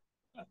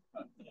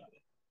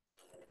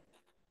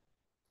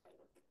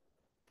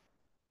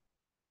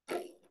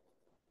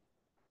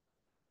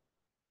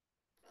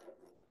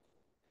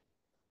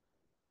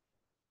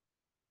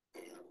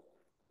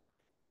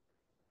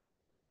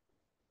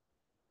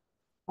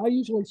 I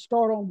usually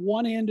start on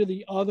one end or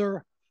the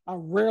other. I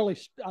rarely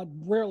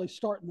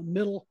start in the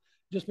middle,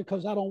 just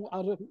because I don't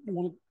want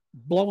it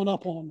blowing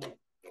up on me.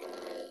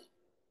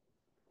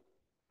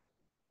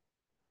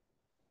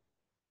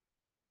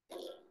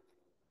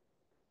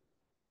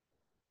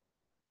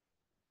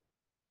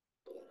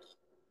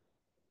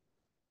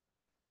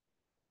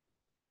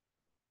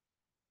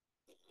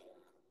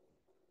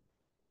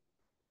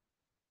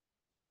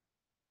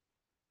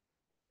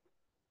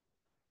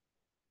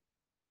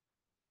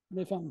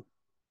 And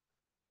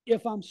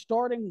if I'm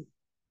starting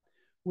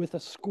with a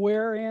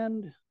square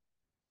end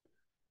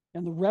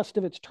and the rest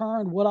of it's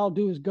turned, what I'll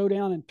do is go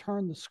down and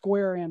turn the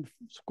square end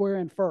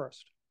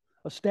first,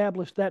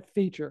 establish that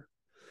feature.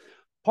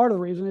 Part of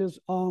the reason is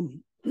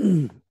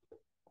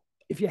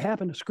if you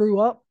happen to screw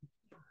up,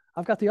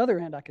 I've got the other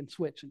end I can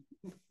switch.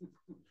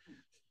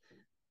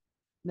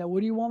 Now, what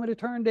do you want me to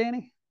turn,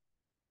 Danny?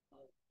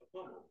 A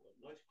pummel,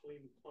 a nice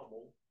clean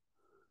pummel.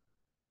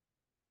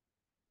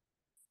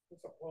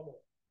 It's a pummel.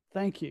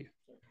 Thank you.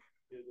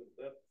 Isn't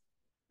that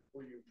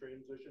where you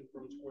transition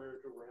from square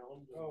to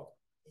round? Oh,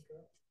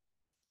 okay.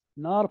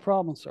 Not a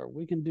problem, sir.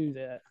 We can do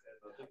that.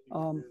 And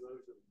I think you can do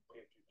those,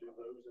 can't you do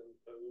those in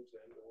coves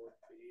and or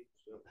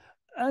beads?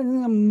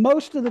 And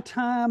most of the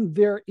time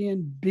they're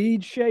in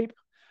bead shape.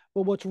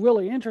 But what's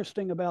really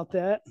interesting about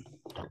that,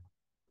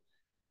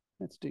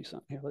 let's do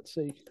something here. Let's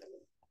see.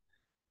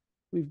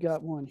 We've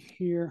got one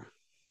here.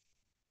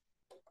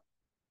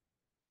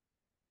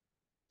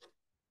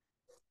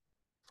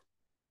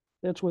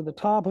 That's where the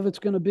top of it's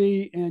going to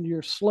be, and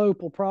your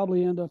slope will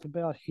probably end up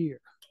about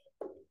here.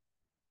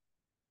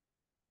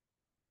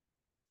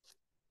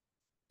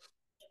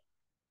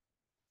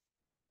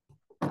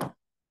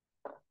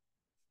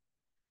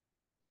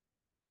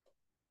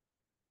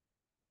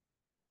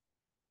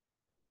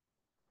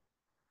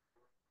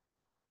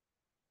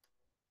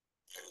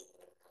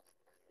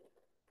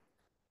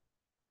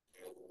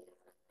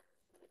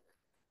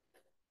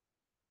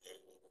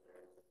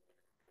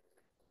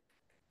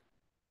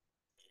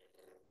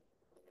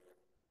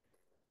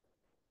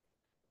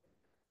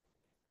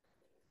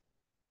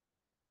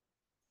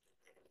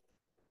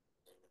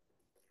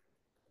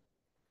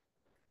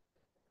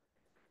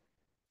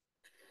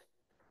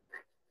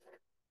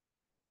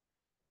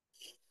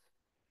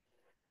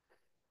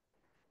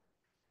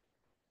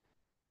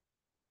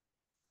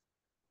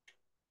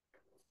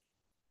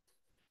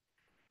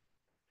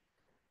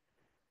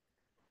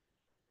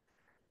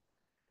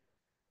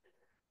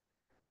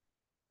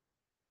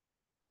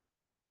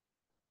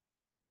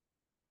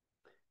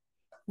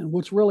 And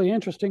what's really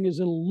interesting is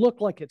it'll look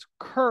like it's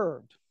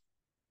curved.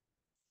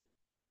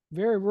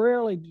 Very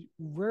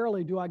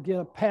rarely do I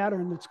get a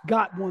pattern that's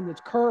got one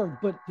that's curved.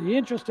 But the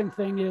interesting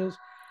thing is,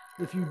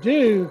 if you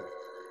do,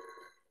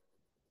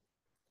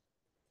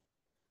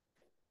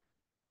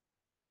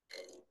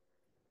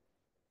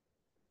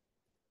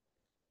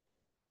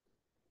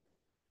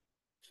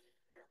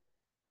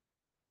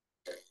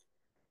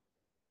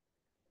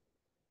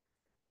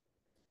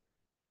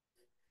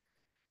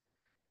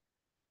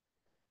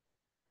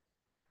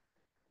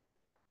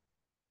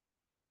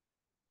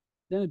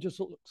 then it just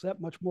looks that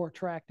much more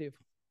attractive.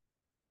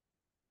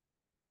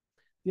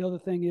 The other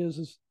thing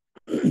is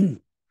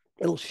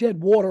it'll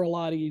shed water a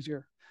lot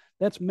easier.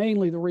 That's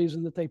mainly the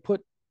reason that they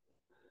put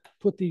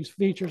these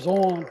features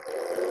on.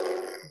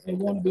 They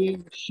want to be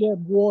able to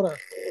shed water.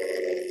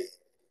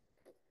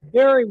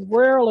 Very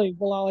rarely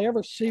will I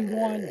ever see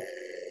one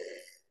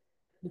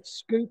that's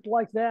scooped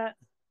like that,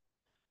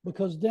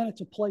 because then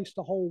it's a place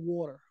to hold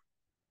water.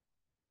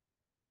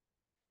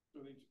 So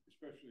these,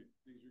 especially,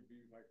 these would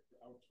be like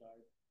outside?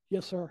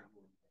 Yes, sir.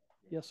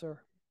 Yes, sir.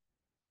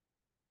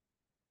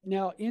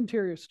 Now,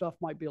 interior stuff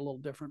might be a little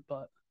different,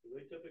 but Do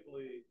they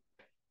typically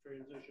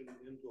transition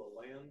into a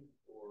land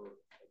or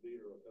a bead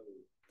or a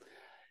cove?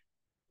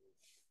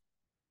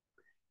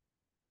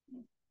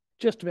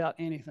 just about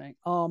anything.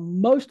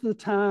 Most of the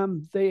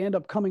time, they end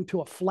up coming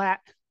to a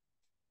flat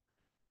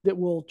that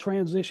will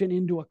transition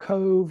into a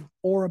cove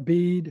or a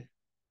bead.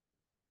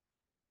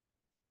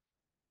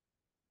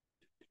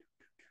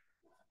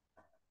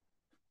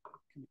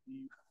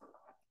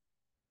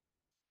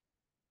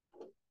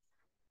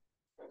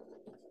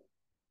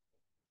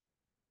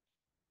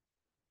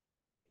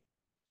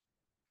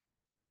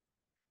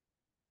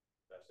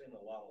 seen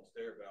a lot on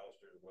stair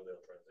balusters where they'll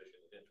transition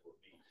it into a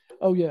bead.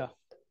 Oh yeah.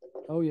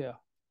 Oh yeah.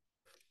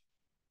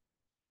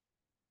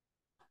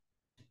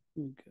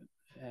 Okay.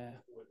 Yeah.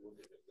 We'll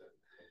get into that.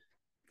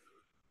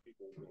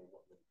 People will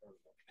want to turn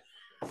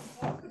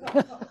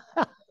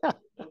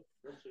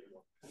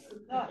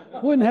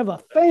them. Wouldn't have the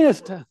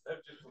faintest. That's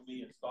just for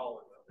me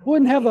installing them.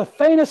 Wouldn't have the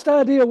faintest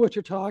idea what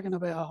you're talking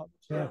about.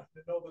 Yeah. To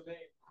know the name.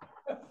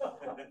 Yeah.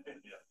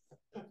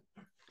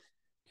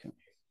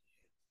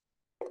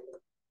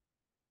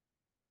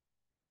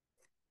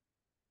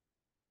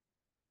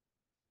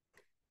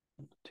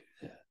 Do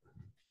that.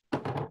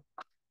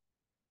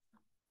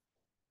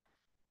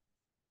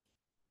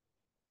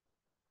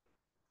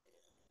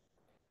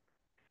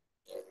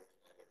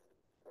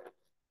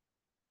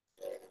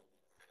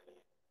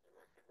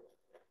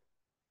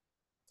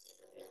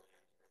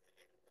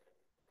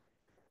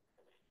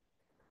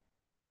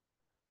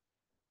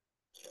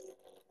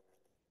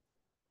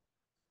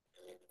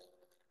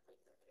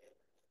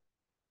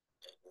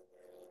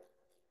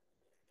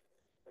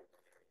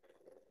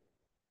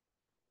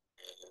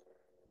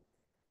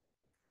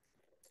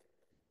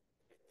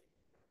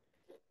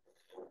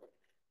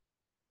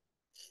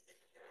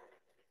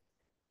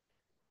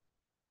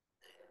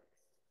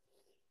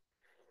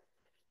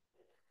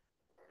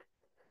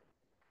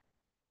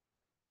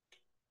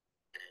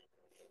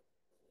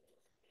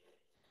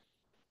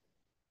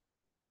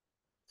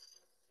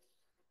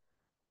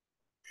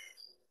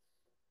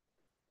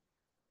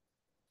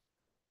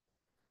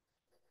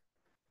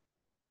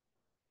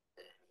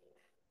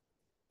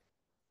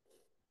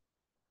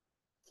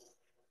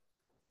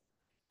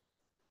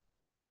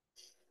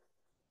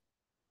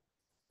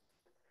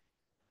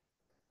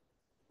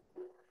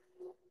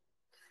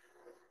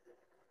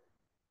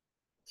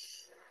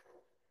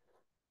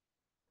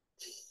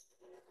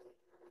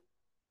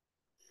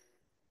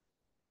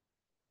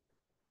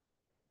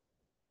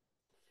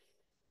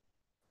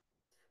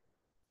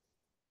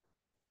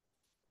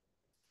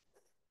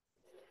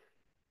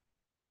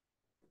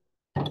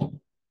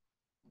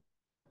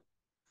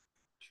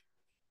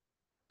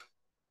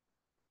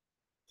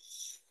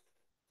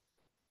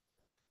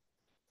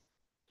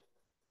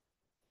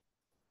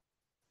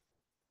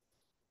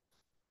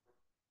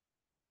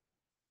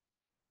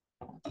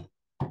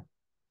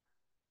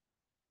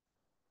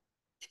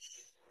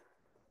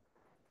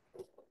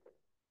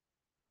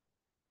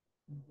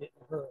 Getting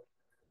hurt.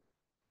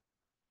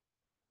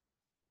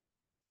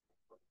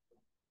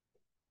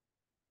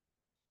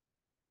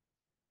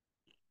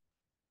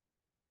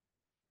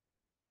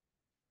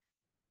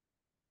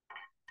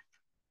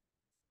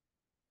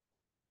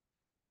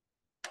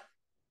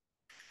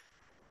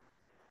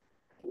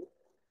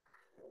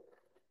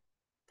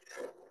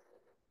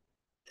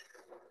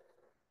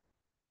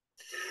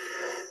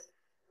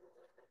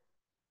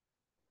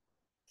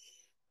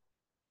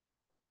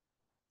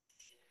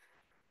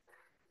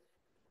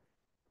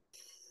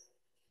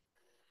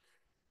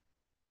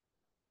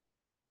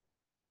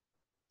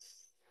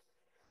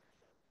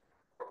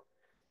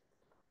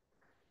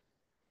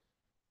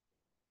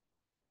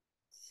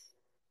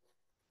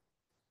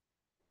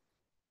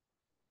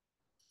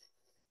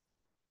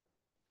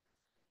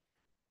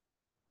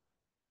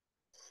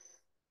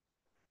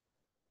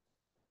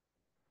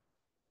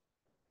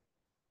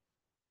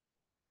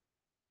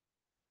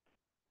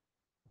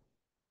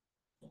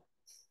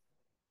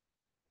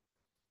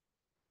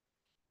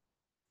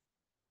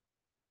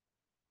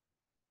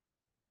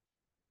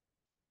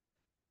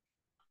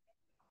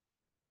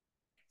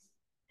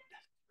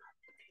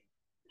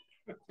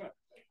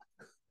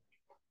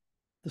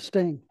 The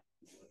sting.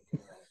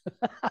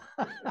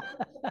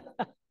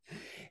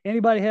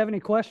 Anybody have any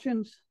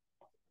questions?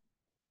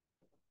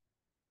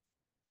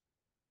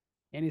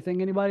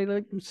 Anything anybody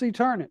like to see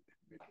turn it?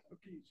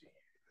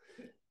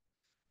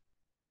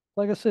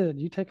 Like I said,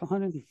 you take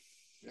 100,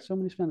 so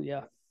many spin it.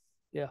 Yeah.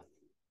 Yeah.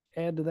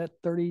 Add to that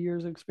 30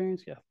 years of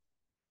experience. Yeah.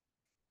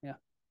 Yeah.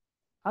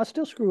 I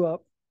still screw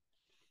up.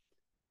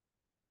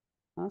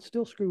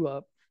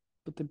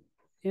 But the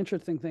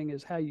interesting thing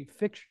is how you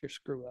fix your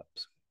screw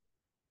ups.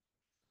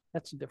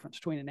 That's the difference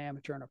between an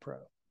amateur and a pro.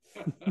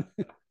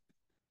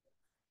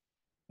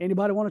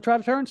 Anybody want to try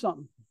to turn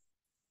something?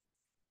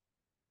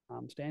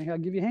 I'm standing here. I'll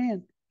give you a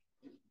hand.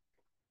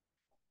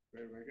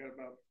 Wait, I got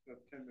about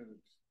 10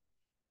 minutes.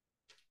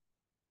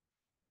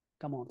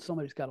 Come on.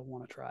 Somebody's got to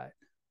want to try it.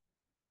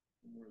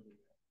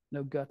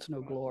 No guts,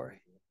 no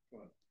glory.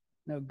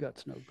 No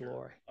guts, no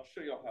glory. I'll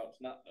show y'all how it's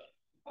not done.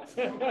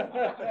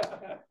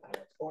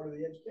 It's part of the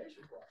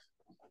education process.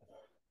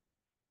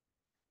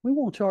 We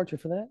won't charge you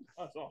for that.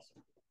 That's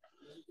awesome.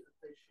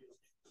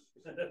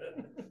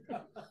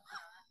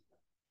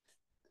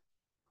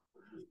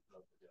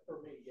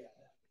 For me, yeah.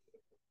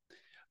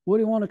 What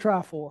do you want to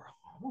try for?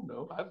 I don't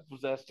know. I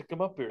was asked to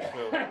come up here.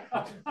 So.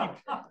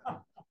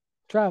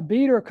 Try a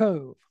bead or a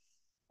cove?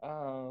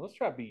 Let's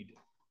try bead.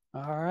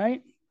 All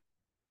right.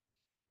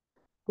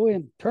 Go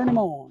ahead and turn them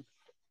on.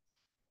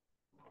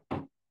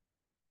 All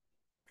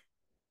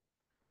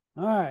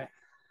right.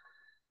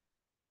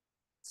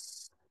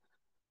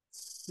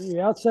 The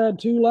outside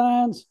two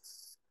lines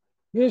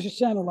Here's your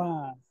center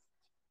line.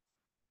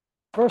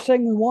 First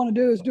thing we want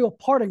to do is do a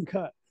parting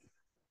cut.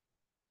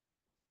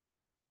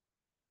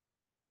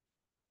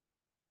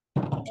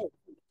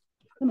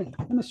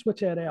 Let me switch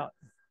that out.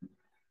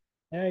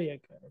 There you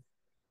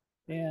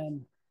go.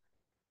 And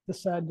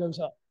this side goes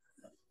up.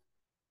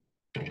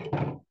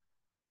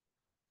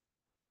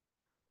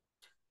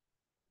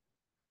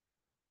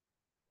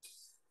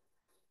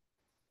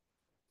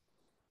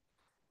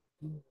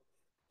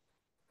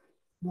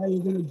 Now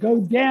you're going to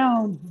go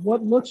down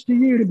what looks to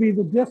you to be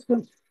the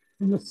distance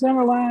from the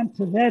center line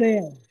to that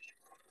edge.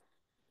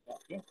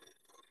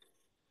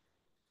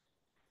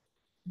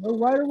 No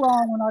right or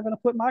wrong. We're not going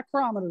to put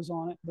micrometers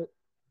on it, but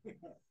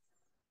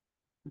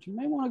you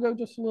may want to go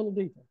just a little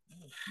deeper.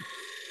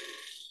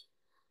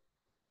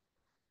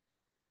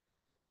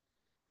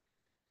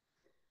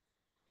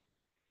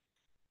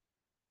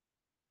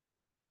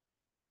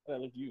 I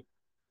look you.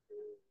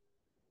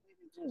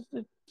 Just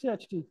a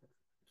touch deeper.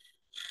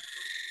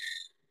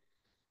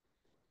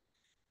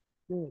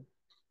 Good.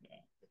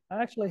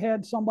 I actually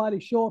had somebody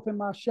show up in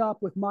my shop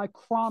with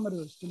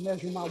micrometers to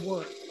measure my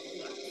work.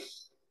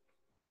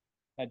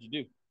 How'd you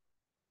do?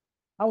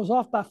 I was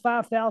off by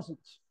 5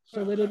 thousandths,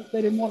 so they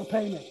didn't want to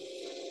pay me.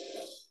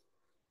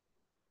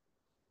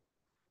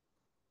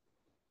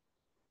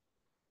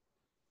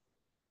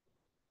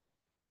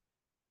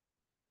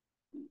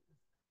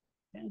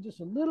 And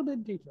just a little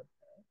bit deeper.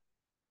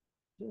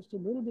 Just a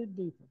little bit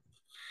deeper.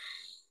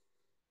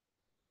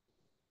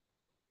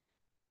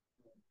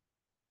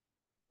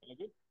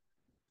 Good.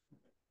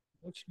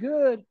 Looks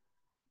good.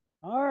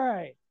 All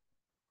right.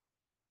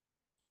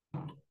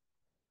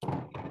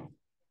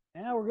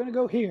 Now we're going to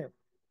go here.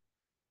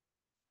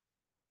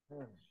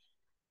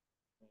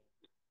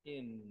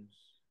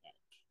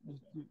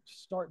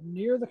 Start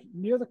near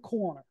the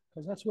corner,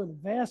 because that's where the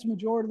vast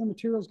majority of the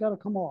material's got to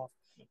come off.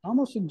 I'm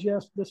going to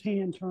suggest this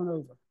hand turn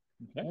over.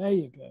 Okay. There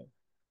you go.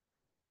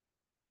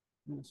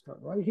 I'm going to start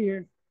right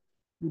here.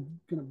 You're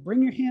going to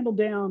bring your handle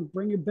down,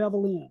 bring your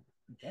bevel in.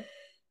 Okay.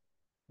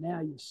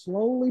 Now you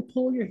slowly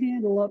pull your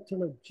handle up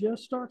till it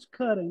just starts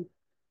cutting.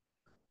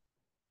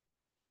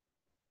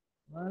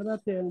 Right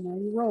about there. Now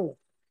you roll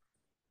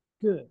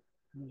it. Good.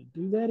 I'm going to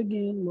do that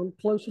again, a little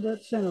closer to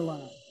that center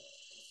line.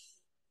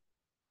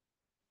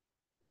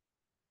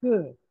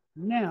 Good.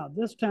 Now,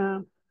 this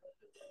time,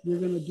 you're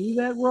going to do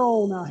that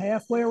roll. Now,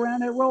 halfway around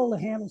that roll, the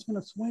handle's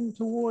going to swing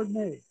toward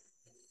me.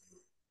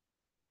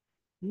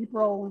 Keep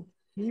rolling,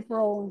 keep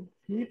rolling,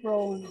 keep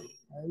rolling.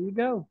 There you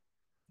go.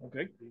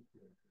 Okay.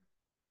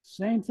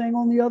 Same thing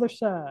on the other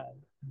side.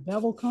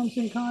 Bevel comes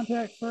in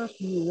contact first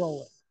and you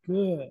roll it.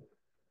 Good.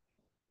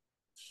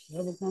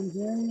 Bevel comes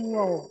in and you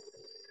roll it.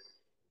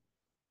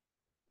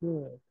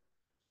 Good.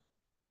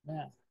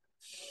 Now,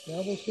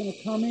 bevel's going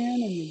to come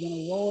in and you're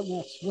going to roll it.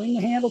 Now, swing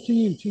the handle to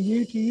you, to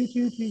you, to you, to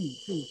you, to you,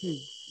 to you, to you.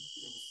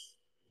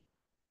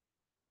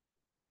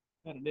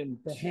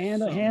 The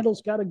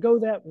handle's got to go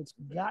that way. It's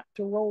got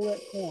to roll that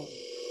corner.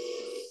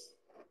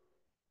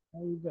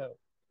 There you go.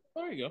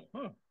 There you go.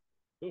 Huh.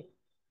 Cool.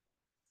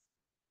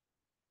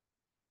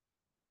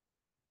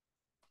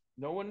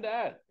 No one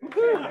died.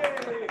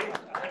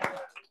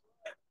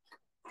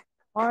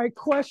 All right,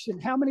 question.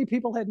 How many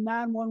people had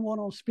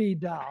 911 on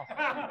speed dial?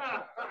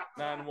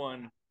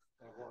 9-1.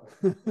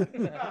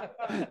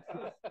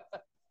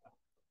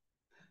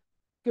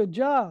 Good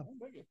job.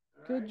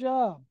 Good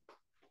job.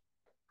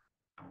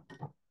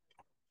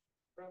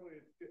 Probably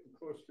it's getting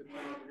close to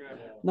time.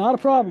 Not a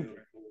problem.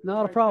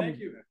 Not a problem.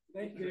 Thank you.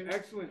 Thank you.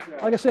 Excellent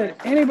job. Like I said,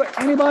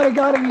 anybody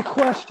got any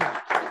questions?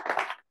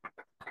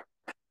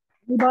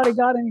 Anybody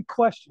got any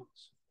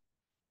questions?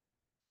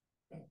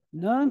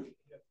 None?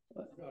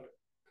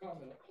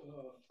 Comment,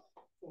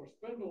 for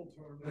spindle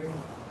turning,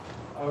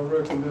 I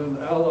recommend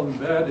Alan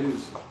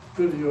Batty's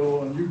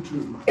video on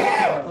YouTube.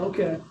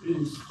 Okay.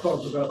 He's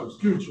talked about the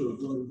scooter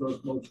when he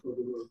does most of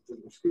the work,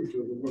 the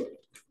scooter of the work.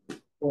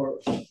 For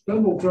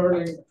spindle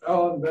turning,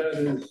 Alan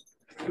Batty's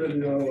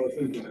video, I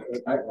think.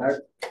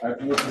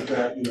 I've looked at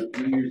that,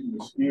 using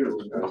the skewer,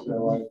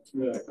 so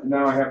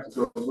now I have to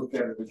go look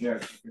at it again,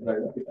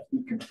 because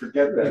you can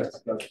forget that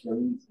stuff so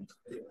easy.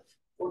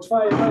 Well, it's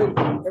funny,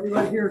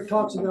 everybody here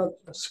talks about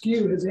a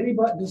skew. Does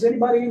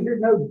anybody in here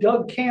know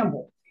Doug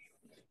Campbell?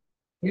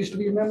 Used to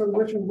be a member of the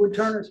Richmond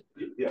Woodturners.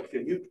 Yeah,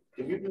 can you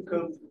do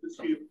codes with the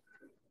skew?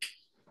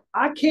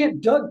 I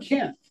can't. Doug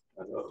Kent.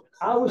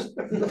 I was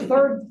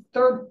the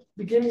third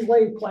beginning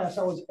lathe class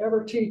I was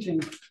ever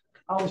teaching.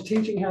 I was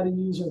teaching how to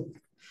use a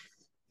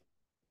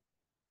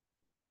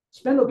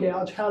spindle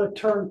gouge, how to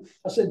turn.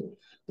 I said,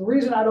 the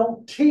reason I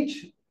don't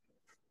teach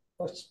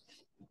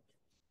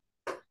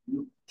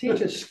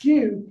a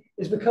skew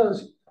is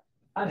because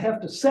I'd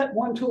have to set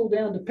one tool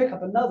down to pick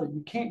up another.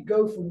 You can't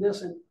go from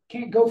this and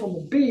can't go from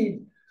a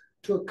bead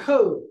to a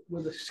cove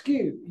with a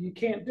skew. You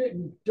can't do it.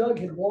 And Doug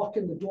had walked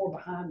in the door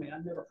behind me. I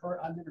never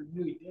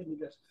knew he did. He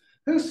goes,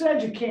 "Who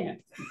said you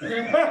can't?"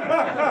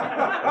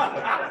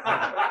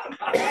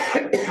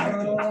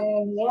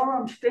 Well,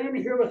 I'm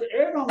standing here with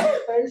egg on my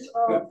face.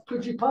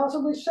 Could you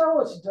possibly show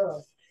us,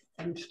 Doug?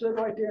 And he stood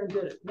right there and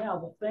did it. Now,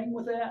 the thing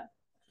with that,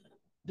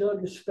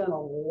 Doug has spent a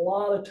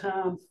lot of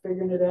time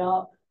figuring it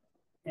out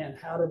and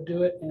how to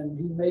do it, and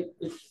he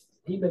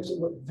makes it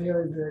look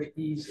very, very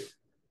easy.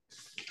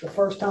 The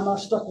first time I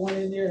stuck one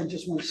in there and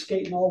just went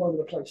skating all over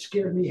the place,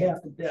 scared me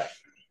half to death.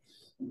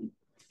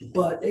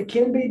 But it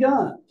can be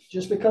done.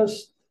 Just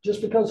because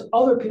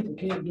other people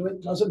can't do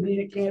it doesn't mean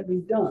it can't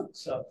be done.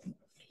 So,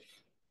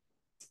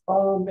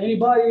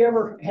 anybody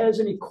ever has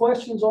any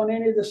questions on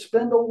any of the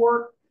spindle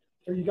work,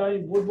 or you got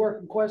any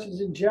woodworking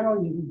questions in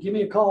general, you can give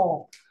me a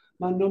call.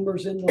 My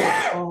number's in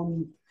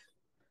the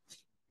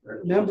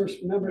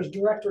members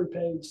directory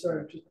page.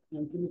 So just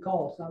give me a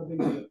call. It's not a big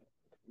deal.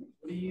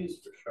 What do you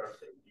use for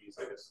sharpening? Do you use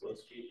like a slow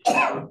speed?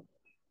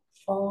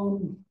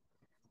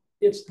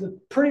 It's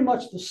pretty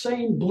much the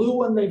same blue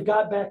one they've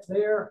got back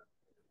there.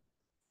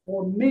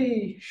 For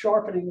me,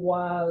 sharpening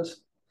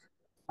wise,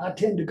 I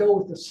tend to go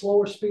with the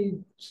slower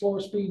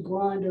speed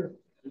grinder,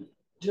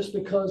 just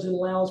because it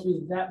allows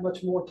me that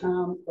much more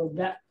time, or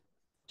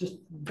just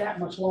that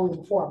much longer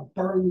before I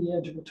burn the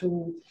edge of the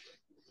tool.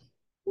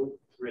 What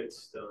grit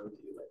stone do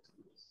you like to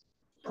use?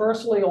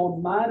 Personally,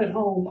 on mine at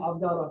home, I've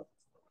got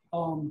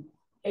a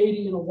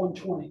 80 and a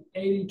 120.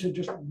 80 to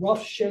just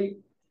rough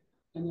shape,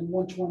 and then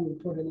 120 to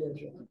put an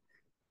edge on it.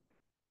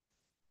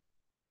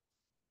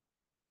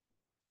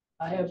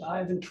 I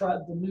haven't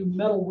tried the new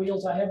metal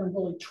wheels. I haven't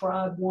really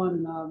tried one,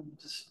 and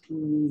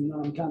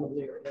I'm kind of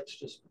leery. That's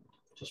just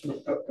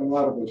me. A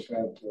lot of us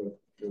have the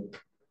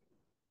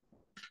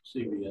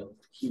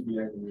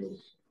CBN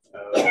wheels.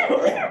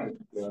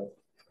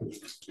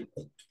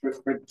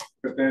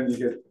 But then you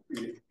get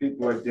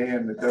people like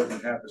Dan that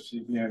doesn't have a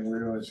CBN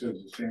wheel and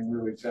says the same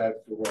wheel he's had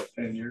for what,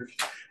 10 years?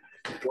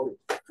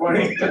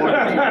 20.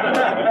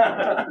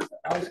 I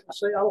was gonna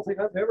say, I don't think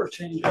I've ever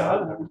changed. Yeah,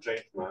 I've never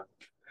changed mine.